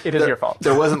 Yeah. It is your fault.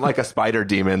 There wasn't like a spider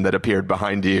demon that appeared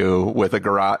behind you with a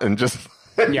garrote and just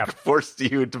forced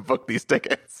you to book these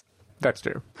tickets. That's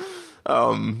true.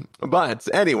 But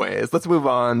anyways, let's move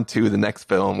on to the next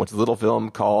film, which is a little film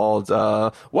called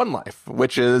One Life,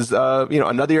 which is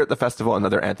another year at the festival,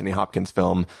 another Anthony Hopkins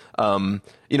film.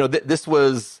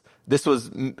 This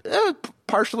was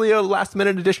partially a last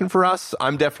minute addition for us.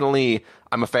 I'm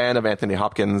a fan of Anthony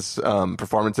Hopkins'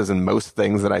 performances in most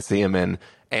things that I see him in,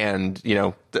 and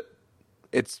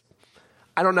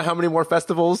I don't know how many more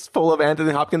festivals full of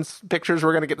Anthony Hopkins pictures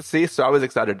we're going to get to see, so I was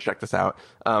excited to check this out.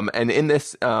 And in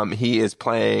this, he is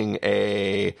playing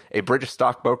a British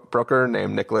stockbroker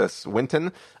named Nicholas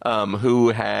Winton, who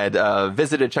had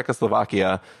visited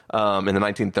Czechoslovakia in the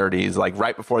 1930s, like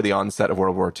right before the onset of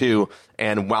World War II.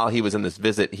 And while he was in this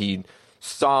visit, he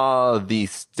saw the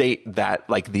state that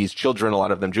like these children, a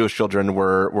lot of them Jewish children,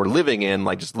 were living in,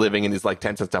 like just living in these like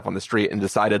tents and stuff on the street, and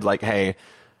decided like, hey,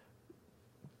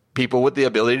 people with the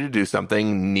ability to do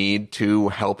something need to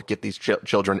help get these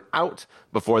children out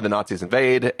before the Nazis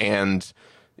invade, and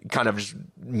kind of just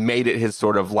made it his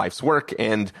sort of life's work.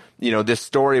 And, this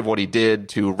story of what he did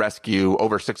to rescue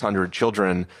over 600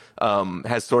 children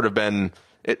has sort of been,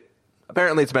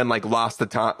 apparently it's been like lost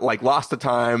to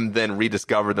time, then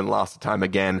rediscovered, then lost to time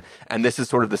again. And this is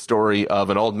sort of the story of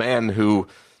an old man who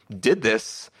did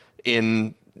this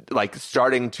in like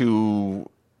starting to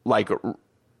like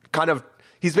kind of,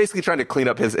 he's basically trying to clean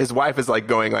up his wife is like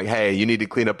going like, hey, you need to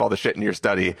clean up all the shit in your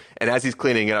study. And as he's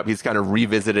cleaning it up, he's kind of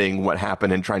revisiting what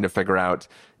happened and trying to figure out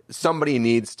somebody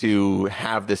needs to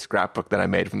have this scrapbook that I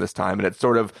made from this time. And it's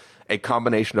sort of a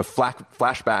combination of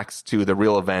flashbacks to the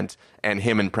real event and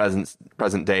him in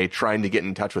present day trying to get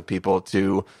in touch with people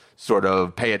to sort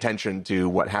of pay attention to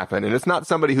what happened. And it's not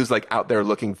somebody who's like out there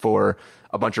looking for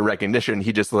a bunch of recognition.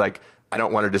 He just like, I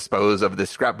don't want to dispose of this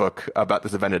scrapbook about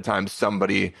this event at time.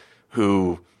 Somebody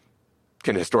who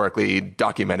can historically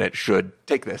document it should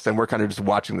take this. And we're kind of just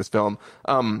watching this film.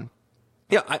 I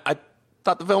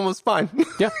thought the film was fine.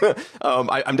 Yeah.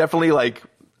 I'm definitely like,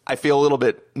 I feel a little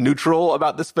bit neutral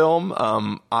about this film.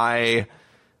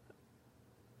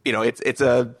 It's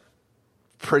a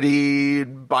pretty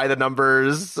by the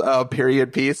numbers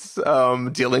period piece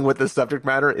dealing with this subject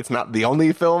matter. It's not the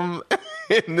only film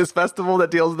in this festival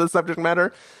that deals with this subject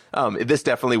matter. This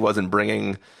definitely wasn't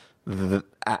bringing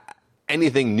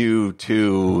anything new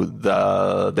to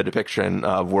the depiction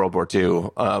of World War II.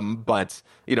 But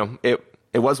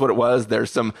it was what it was.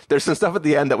 There's some stuff at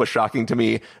the end that was shocking to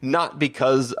me, not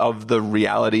because of the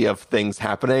reality of things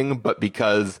happening, but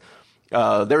because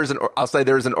there is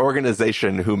an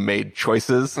organization who made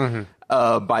choices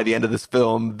by the end of this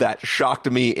film that shocked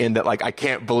me in that, like, I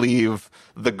can't believe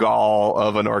the gall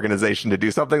of an organization to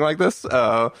do something like this.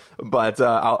 But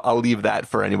I'll leave that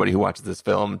for anybody who watches this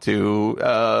film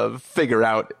to figure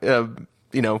out,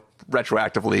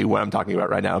 retroactively what I'm talking about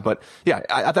right now. But yeah,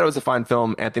 I thought it was a fine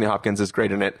film. Anthony Hopkins is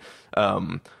great in it.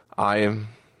 I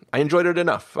enjoyed it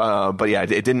enough. But yeah,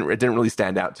 it didn't really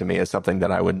stand out to me as something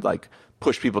that I would like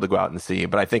push people to go out and see.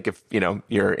 But I think if,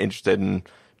 you're interested in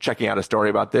checking out a story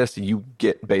about this, you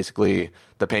get basically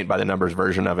the paint by the numbers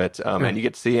version of it. And you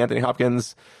get to see Anthony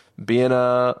Hopkins being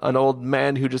an old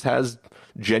man who just has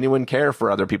genuine care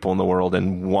for other people in the world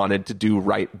and wanted to do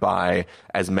right by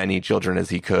as many children as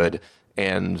he could.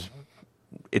 And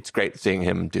it's great seeing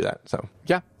him do that. So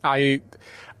yeah, I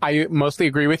mostly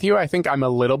agree with you. I think I'm a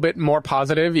little bit more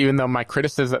positive, even though my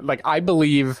criticism, like, I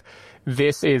believe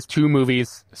this is two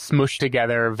movies smushed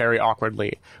together very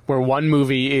awkwardly, where one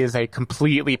movie is a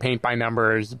completely paint by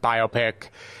numbers biopic,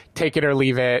 take it or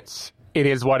leave it. It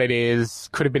is what it is.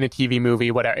 Could have been a TV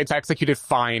movie, whatever. It's executed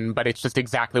fine, but it's just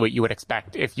exactly what you would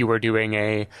expect if you were doing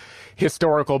a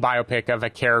historical biopic of a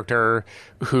character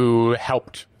who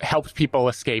helped people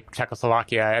escape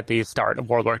Czechoslovakia at the start of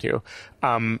World War II.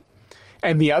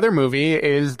 And the other movie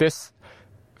is this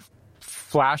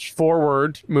flash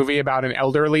forward movie about an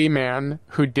elderly man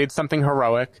who did something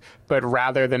heroic, but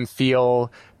rather than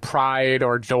feel pride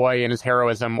or joy in his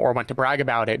heroism or want to brag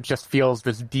about it, just feels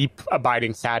this deep,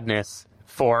 abiding sadness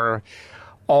for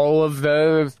all of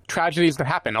the tragedies that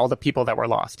happened, all the people that were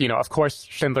lost. Of course,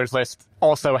 Schindler's List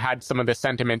also had some of this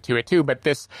sentiment to it too, but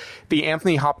the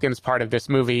Anthony Hopkins part of this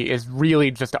movie is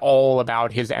really just all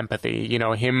about his empathy.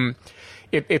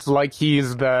 It's like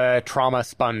he's the trauma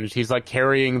sponge. He's like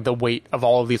carrying the weight of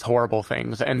all of these horrible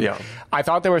things. And yeah. I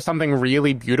thought there was something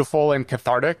really beautiful and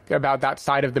cathartic about that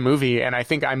side of the movie. And I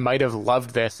think I might have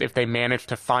loved this if they managed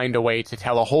to find a way to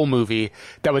tell a whole movie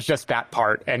that was just that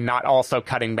part and not also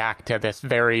cutting back to this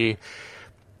very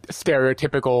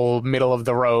stereotypical middle of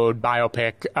the road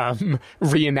biopic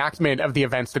reenactment of the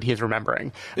events that he's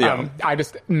remembering. Yeah.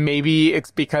 Maybe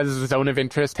it's because Zone of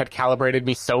Interest had calibrated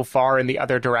me so far in the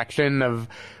other direction of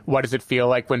what does it feel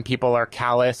like when people are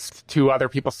calloused to other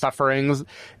people's sufferings.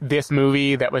 This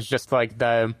movie that was just like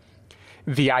the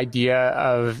idea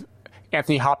of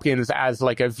Anthony Hopkins as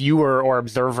like a viewer or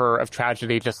observer of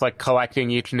tragedy, just like collecting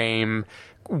each name,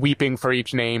 weeping for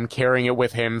each name, carrying it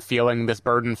with him, feeling this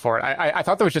burden for it. I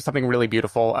thought there was just something really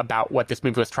beautiful about what this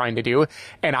movie was trying to do,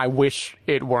 and I wish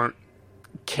it weren't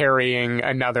carrying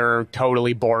another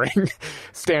totally boring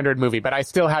standard movie. But I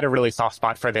still had a really soft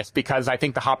spot for this because I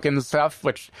think the Hopkins stuff,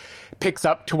 which picks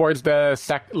up towards the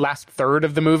last third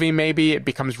of the movie, maybe it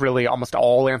becomes really almost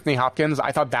all Anthony Hopkins.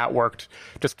 I thought that worked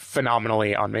just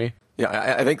phenomenally on me.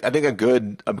 Yeah, I think a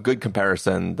good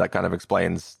comparison that kind of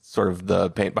explains sort of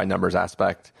the paint by numbers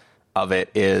aspect of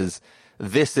it is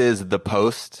this is the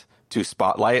post to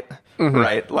Spotlight,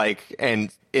 right? Like,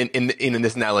 and in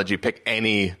this analogy, pick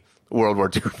any World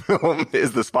War II film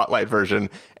is the Spotlight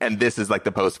version, and this is like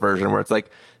the post version where it's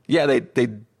like, yeah, they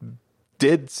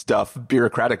did stuff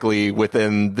bureaucratically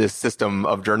within this system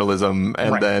of journalism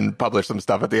and then published some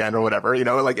stuff at the end or whatever, you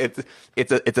know, like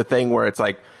it's a thing where it's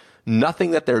like nothing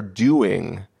that they're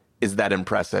doing is that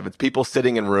impressive. It's people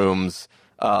sitting in rooms,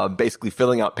 basically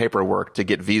filling out paperwork to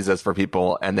get visas for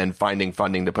people and then finding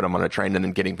funding to put them on a train and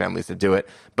then getting families to do it.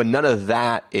 But none of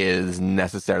that is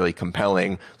necessarily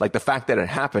compelling. Like the fact that it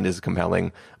happened is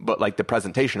compelling, but like the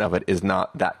presentation of it is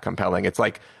not that compelling. It's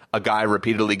like a guy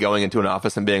repeatedly going into an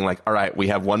office and being like, all right, we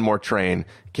have one more train.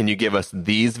 Can you give us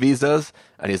these visas?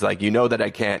 And he's like, you know that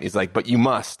I can't. He's like, but you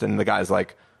must. And the guy's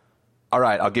like, all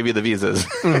right, I'll give you the visas.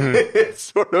 It's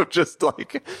sort of just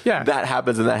like that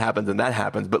happens and that happens and that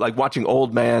happens. But like watching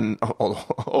old man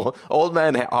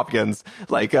Hopkins,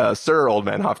 like Sir Old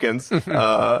Man Hopkins,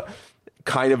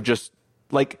 kind of just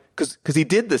like because he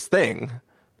did this thing,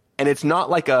 and it's not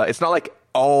like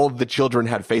all the children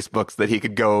had Facebooks that he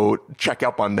could go check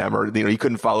up on them, or you know he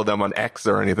couldn't follow them on X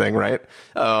or anything, right?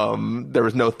 There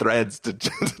was no threads to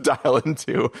dial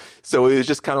into, so it was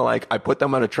just kind of like I put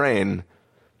them on a train.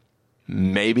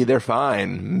 Maybe they're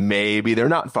fine. Maybe they're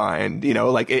not fine. You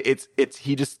know, like it's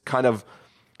he just kind of,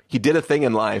 he did a thing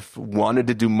in life, wanted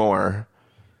to do more,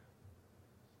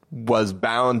 was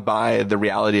bound by the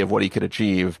reality of what he could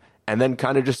achieve, and then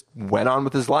kind of just went on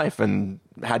with his life and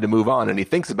had to move on. And he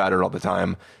thinks about it all the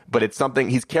time, but it's something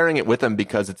he's carrying it with him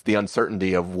because it's the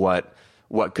uncertainty of what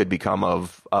could become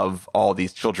of all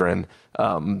these children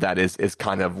that is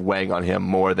kind of weighing on him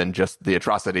more than just the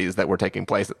atrocities that were taking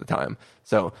place at the time.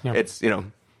 So it's, you know,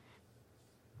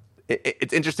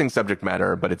 it's interesting subject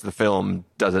matter, but the film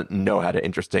doesn't know how to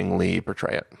interestingly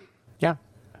portray it. Yeah.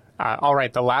 All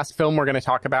right, the last film we're going to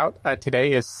talk about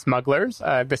today is Smugglers.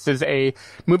 This is a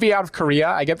movie out of Korea.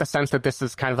 I get the sense that this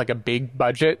is kind of like a big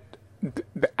budget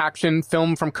action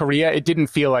film from Korea. It didn't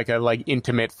feel like a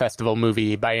intimate festival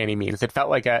movie by any means. It felt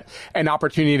like an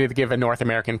opportunity to give a North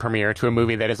American premiere to a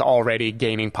movie that is already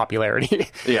gaining popularity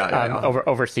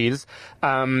overseas.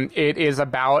 It is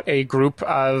about a group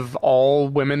of all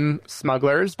women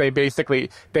smugglers.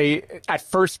 At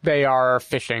first they are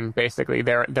fishing, basically.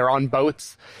 They're on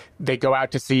boats. They go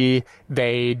out to sea,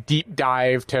 they deep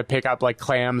dive to pick up like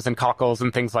clams and cockles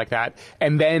and things like that.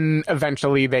 And then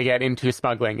eventually they get into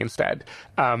smuggling instead.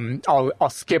 I'll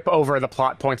skip over the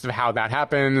plot points of how that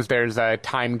happens. There's a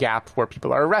time gap where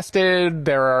people are arrested.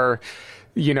 There are,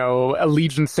 you know,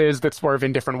 allegiances that swerve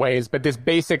in different ways. But this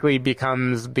basically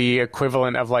becomes the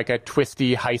equivalent of like a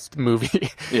twisty heist movie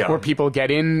where people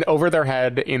get in over their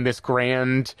head in this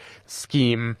grand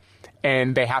scheme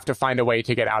and they have to find a way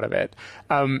to get out of it.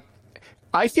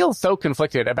 I feel so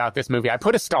conflicted about this movie. I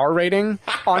put a star rating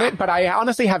on it, but I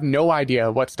honestly have no idea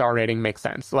what star rating makes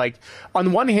sense. Like,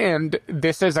 on one hand,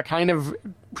 this is a kind of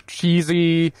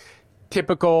cheesy,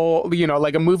 typical, you know,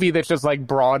 like a movie that's just like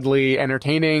broadly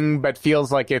entertaining, but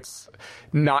feels like it's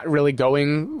not really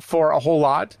going for a whole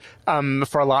lot.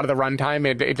 For a lot of the runtime,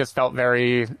 it just felt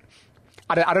very...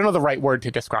 I don't know the right word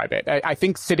to describe it. I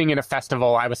think sitting in a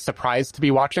festival, I was surprised to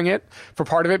be watching it for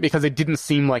part of it because it didn't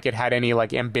seem like it had any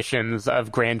like ambitions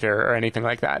of grandeur or anything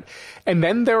like that. And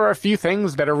then there are a few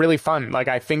things that are really fun. Like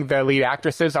I think the lead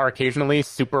actresses are occasionally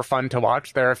super fun to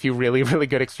watch. There are a few really, really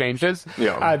good exchanges.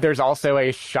 Yeah. There's also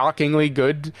a shockingly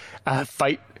good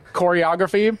fight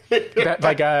choreography that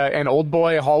like an old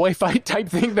boy hallway fight type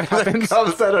thing that happens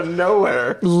comes out of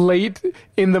nowhere late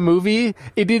in the movie.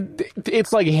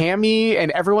 It's like hammy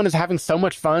and everyone is having so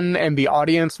much fun and the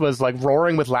audience was like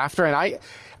roaring with laughter, and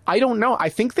I don't know, I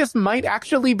think this might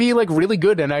actually be like really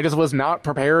good, and I just was not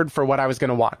prepared for what I was going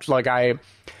to watch. Like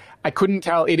I couldn't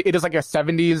tell. It is like a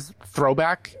 70s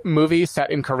throwback movie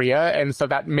set in Korea. And so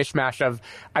that mishmash of,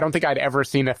 I don't think I'd ever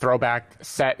seen a throwback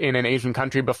set in an Asian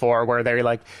country before where they're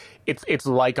like, it's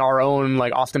like our own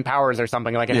like Austin Powers or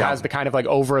something. Like it has the kind of like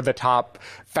over the top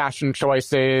fashion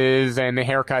choices and the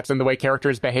haircuts and the way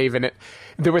characters behave in it.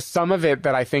 There was some of it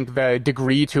that I think the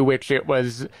degree to which it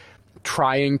was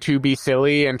trying to be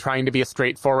silly and trying to be a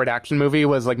straightforward action movie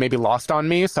was like maybe lost on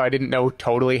me. So I didn't know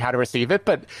totally how to receive it,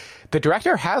 but the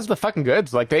director has the fucking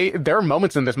goods. Like there are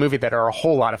moments in this movie that are a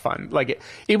whole lot of fun. Like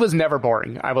it was never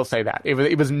boring. I will say that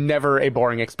it was never a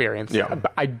boring experience. Yeah.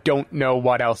 I don't know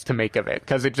what else to make of it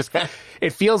because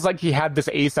it feels like he had this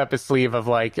ace up his sleeve of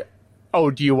like, oh,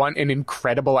 do you want an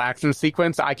incredible action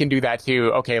sequence? I can do that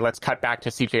too. Okay, let's cut back to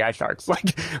CGI sharks.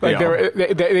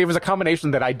 There was a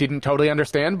combination that I didn't totally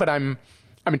understand, but I'm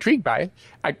intrigued by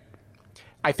it.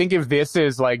 I think if this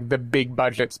is like the big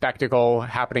budget spectacle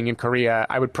happening in Korea,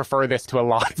 I would prefer this to a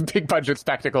lot of big budget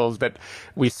spectacles that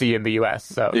we see in the US.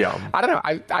 So I don't know.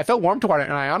 I felt warm toward it,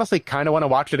 and I honestly kind of want to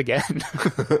watch it again.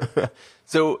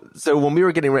 So when we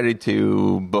were getting ready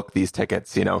to book these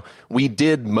tickets, we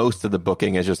did most of the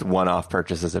booking as just one-off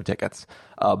purchases of tickets.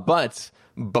 But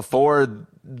before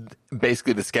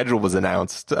basically the schedule was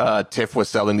announced, TIFF was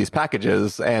selling these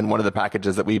packages, and one of the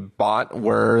packages that we bought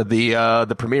were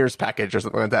the premieres package or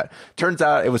something like that. Turns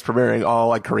out it was premiering all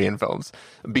like Korean films.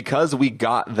 Because we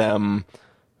got them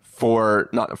for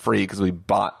not free because we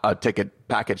bought a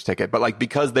package ticket, but like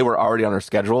because they were already on our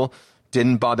schedule,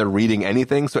 didn't bother reading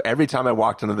anything. So every time I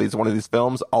walked into one of these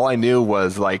films, all I knew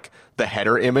was like the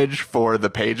header image for the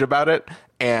page about it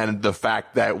and the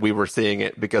fact that we were seeing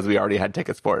it because we already had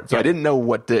tickets for it. So I didn't know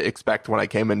what to expect when I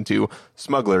came into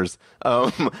Smugglers.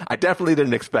 I definitely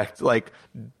didn't expect like,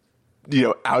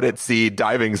 out at sea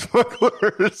diving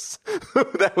smugglers.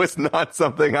 That was not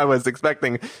something I was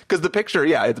expecting. Because the picture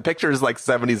is like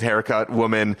 70s haircut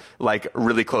woman, like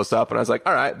really close up. And I was like,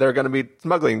 all right, they're going to be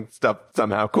smuggling stuff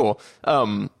somehow. Cool.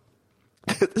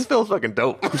 This feels fucking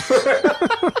dope.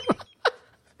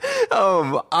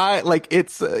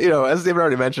 It's, as David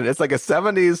already mentioned, it's like a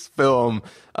 70s film,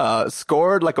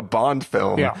 scored like a Bond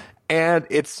film. Yeah. And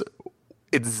it's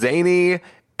zany.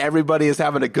 Everybody is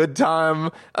having a good time.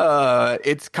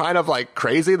 It's kind of like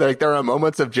crazy. Like there are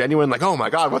moments of genuine, like, oh my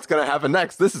God, what's going to happen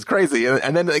next? This is crazy.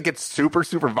 And then it gets super,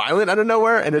 super violent out of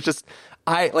nowhere. And it's just,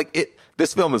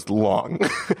 this film is long.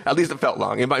 At least it felt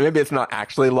long. Maybe it's not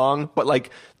actually long, but like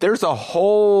there's a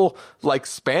whole like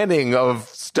spanning of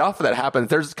stuff that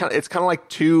happens. It's kind of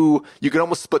like you could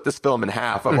almost split this film in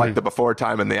half of like the before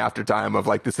time and the after time of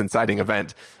like this inciting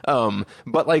event.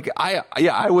 But like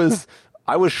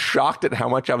I was shocked at how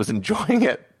much I was enjoying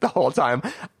it the whole time.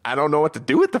 I don't know what to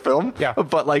do with the film. Yeah.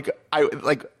 But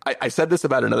I said this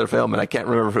about another film and I can't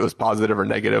remember if it was positive or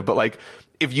negative, but like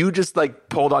if you just like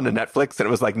pulled onto Netflix and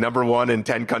it was like #1 in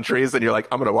 10 countries and you're like,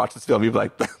 I'm going to watch this film, you'd be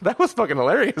like, that was fucking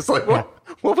hilarious. Like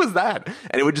what was that?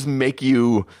 And it would just make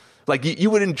you like,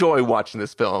 you would enjoy watching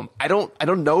this film. I don't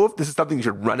know if this is something you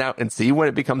should run out and see when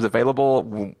it becomes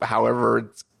available, however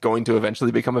it's going to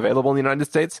eventually become available in the United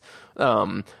States.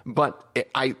 But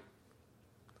I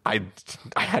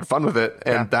had fun with it,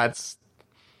 and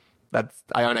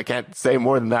I can't say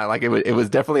more than that. Like it was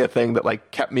definitely a thing that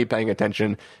like kept me paying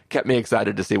attention, kept me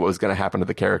excited to see what was going to happen to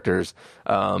the characters.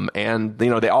 And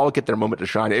they all get their moment to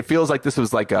shine. It feels like this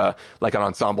was like an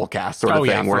ensemble cast sort of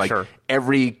thing where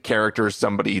every character is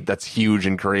somebody that's huge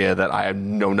in Korea that I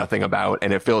know nothing about.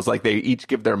 And it feels like they each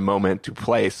give their moment to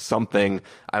play something.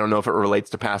 I don't know if it relates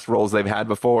to past roles they've had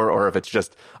before or if it's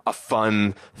just a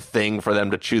fun thing for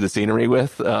them to chew the scenery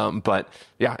with. But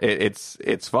yeah,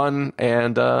 it's fun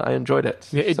and I enjoyed it.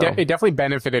 It definitely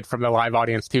benefited from the live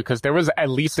audience too, because there was, at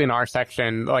least in our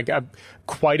section, like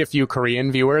quite a few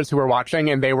Korean viewers who were watching,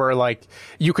 and they were like,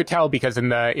 you could tell because in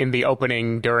the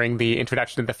opening during the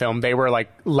introduction of the film, they were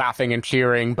like laughing and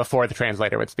cheering before the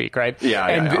translator would speak, right? Yeah.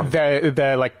 And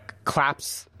the like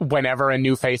claps whenever a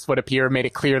new face would appear made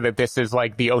it clear that this is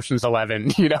like the Ocean's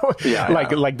 11,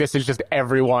 like this is just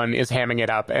everyone is hamming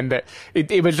it up. And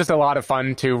it was just a lot of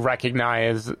fun to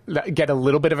get a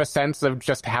little bit of a sense of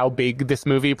just how big this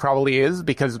movie probably is,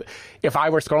 because if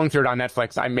I were scrolling through it on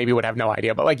Netflix, I maybe would have no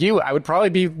idea. But like you, I would probably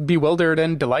be bewildered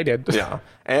and delighted. Yeah.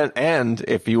 And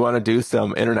if you want to do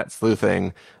some internet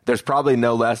sleuthing, there's probably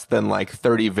no less than like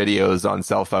 30 videos on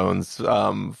cell phones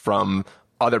from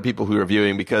other people who are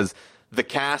viewing, because the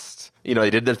cast, they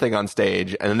did their thing on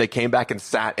stage and then they came back and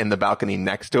sat in the balcony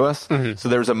next to us. Mm-hmm. So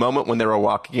there was a moment when they were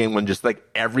walking in when just like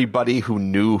everybody who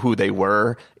knew who they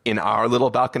were in our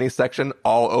little balcony section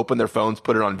all opened their phones,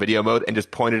 put it on video mode and just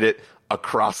pointed it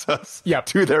across us Yep.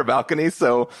 to their balcony.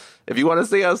 So if you want to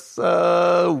see us,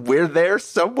 we're there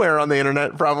somewhere on the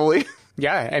internet, probably.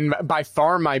 Yeah, and by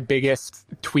far my biggest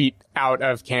tweet out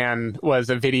of Cannes was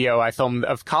a video I filmed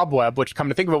of Cobweb, which, come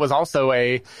to think of it, was also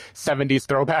a 70s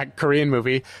throwback Korean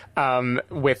movie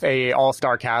with a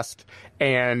all-star cast,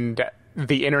 and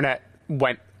the internet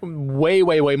went way,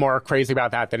 way, way more crazy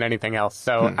about that than anything else.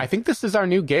 So I think this is our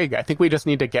new gig. I think we just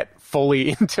need to get fully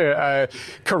into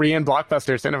Korean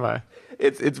blockbuster cinema.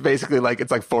 It's basically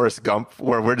it's like Forrest Gump,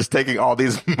 where we're just taking all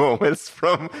these moments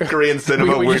from Korean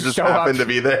cinema. we just happen to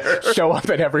be there. Show up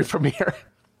at every premiere.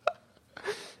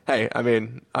 Hey, I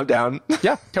mean, I'm down.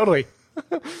 Yeah, totally.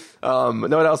 Know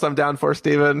what else I'm down for,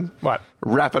 Steven? What?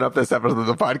 Wrapping up this episode of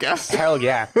the podcast. Hell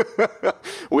yeah.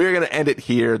 We're going to end it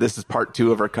here. This is part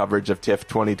 2 of our coverage of TIFF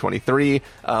 2023. We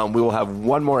will have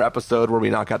one more episode where we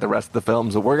knock out the rest of the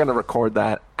films. We're going to record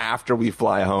that after we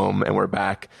fly home and we're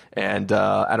back and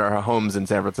at our homes in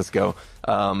San Francisco.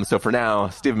 So for now,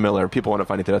 Stephen Miller, people want to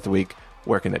find you throughout the week.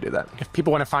 Where can they do that? If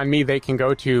people want to find me, they can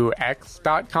go to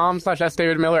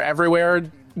x.com/sdavidmiller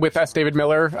everywhere. With S. David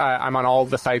Miller, I'm on all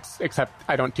the sites except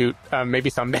I don't toot. Maybe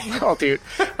someday I'll toot.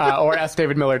 Or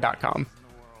sdavidmiller.com.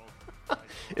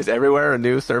 Is Everywhere a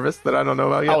new service that I don't know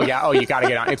about yet? Oh, yeah. Oh, you got to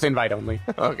get on. It's invite only.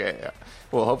 Okay, yeah.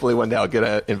 Well, hopefully one day I'll get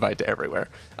an invite to Everywhere.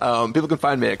 People can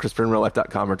find me at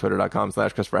ChristopherInRealLife.com or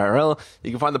Twitter.com/ChristopherIRL.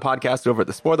 You can find the podcast over at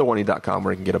TheSpoilerWarning.com,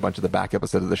 where you can get a bunch of the back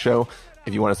episodes of the show.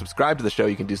 If you want to subscribe to the show,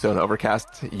 you can do so on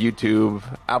Overcast, YouTube,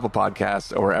 Apple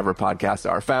Podcasts, or wherever podcasts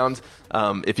are found.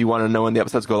 If you want to know when the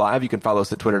episodes go live, you can follow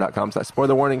us at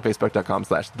Twitter.com/SpoilerWarning,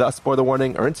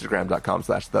 Facebook.com/TheSpoilerWarning, or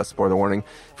Instagram.com/TheSpoilerWarning.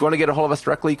 If you want to get a hold of us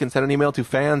directly, you can send an email to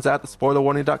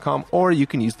fans@TheSpoilerWarning.com, or you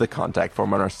can use the contact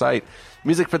form on our site.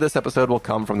 Music for this episode will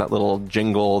come from that little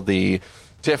jingle, the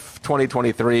TIFF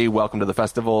 2023 Welcome to the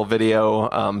Festival video.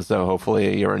 So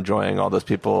hopefully you're enjoying all those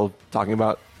people talking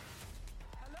about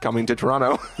coming to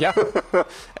Toronto. Yeah.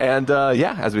 And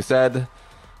as we said,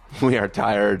 we are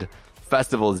tired.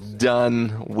 Festival's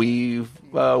done. We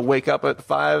wake up at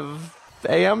 5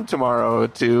 a.m. tomorrow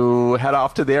to head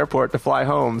off to the airport to fly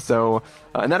home. So,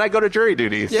 and then I go to jury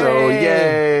duty. Yay! So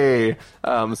yay!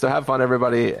 So have fun,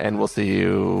 everybody, and we'll see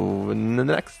you in the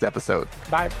next episode.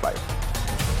 Bye.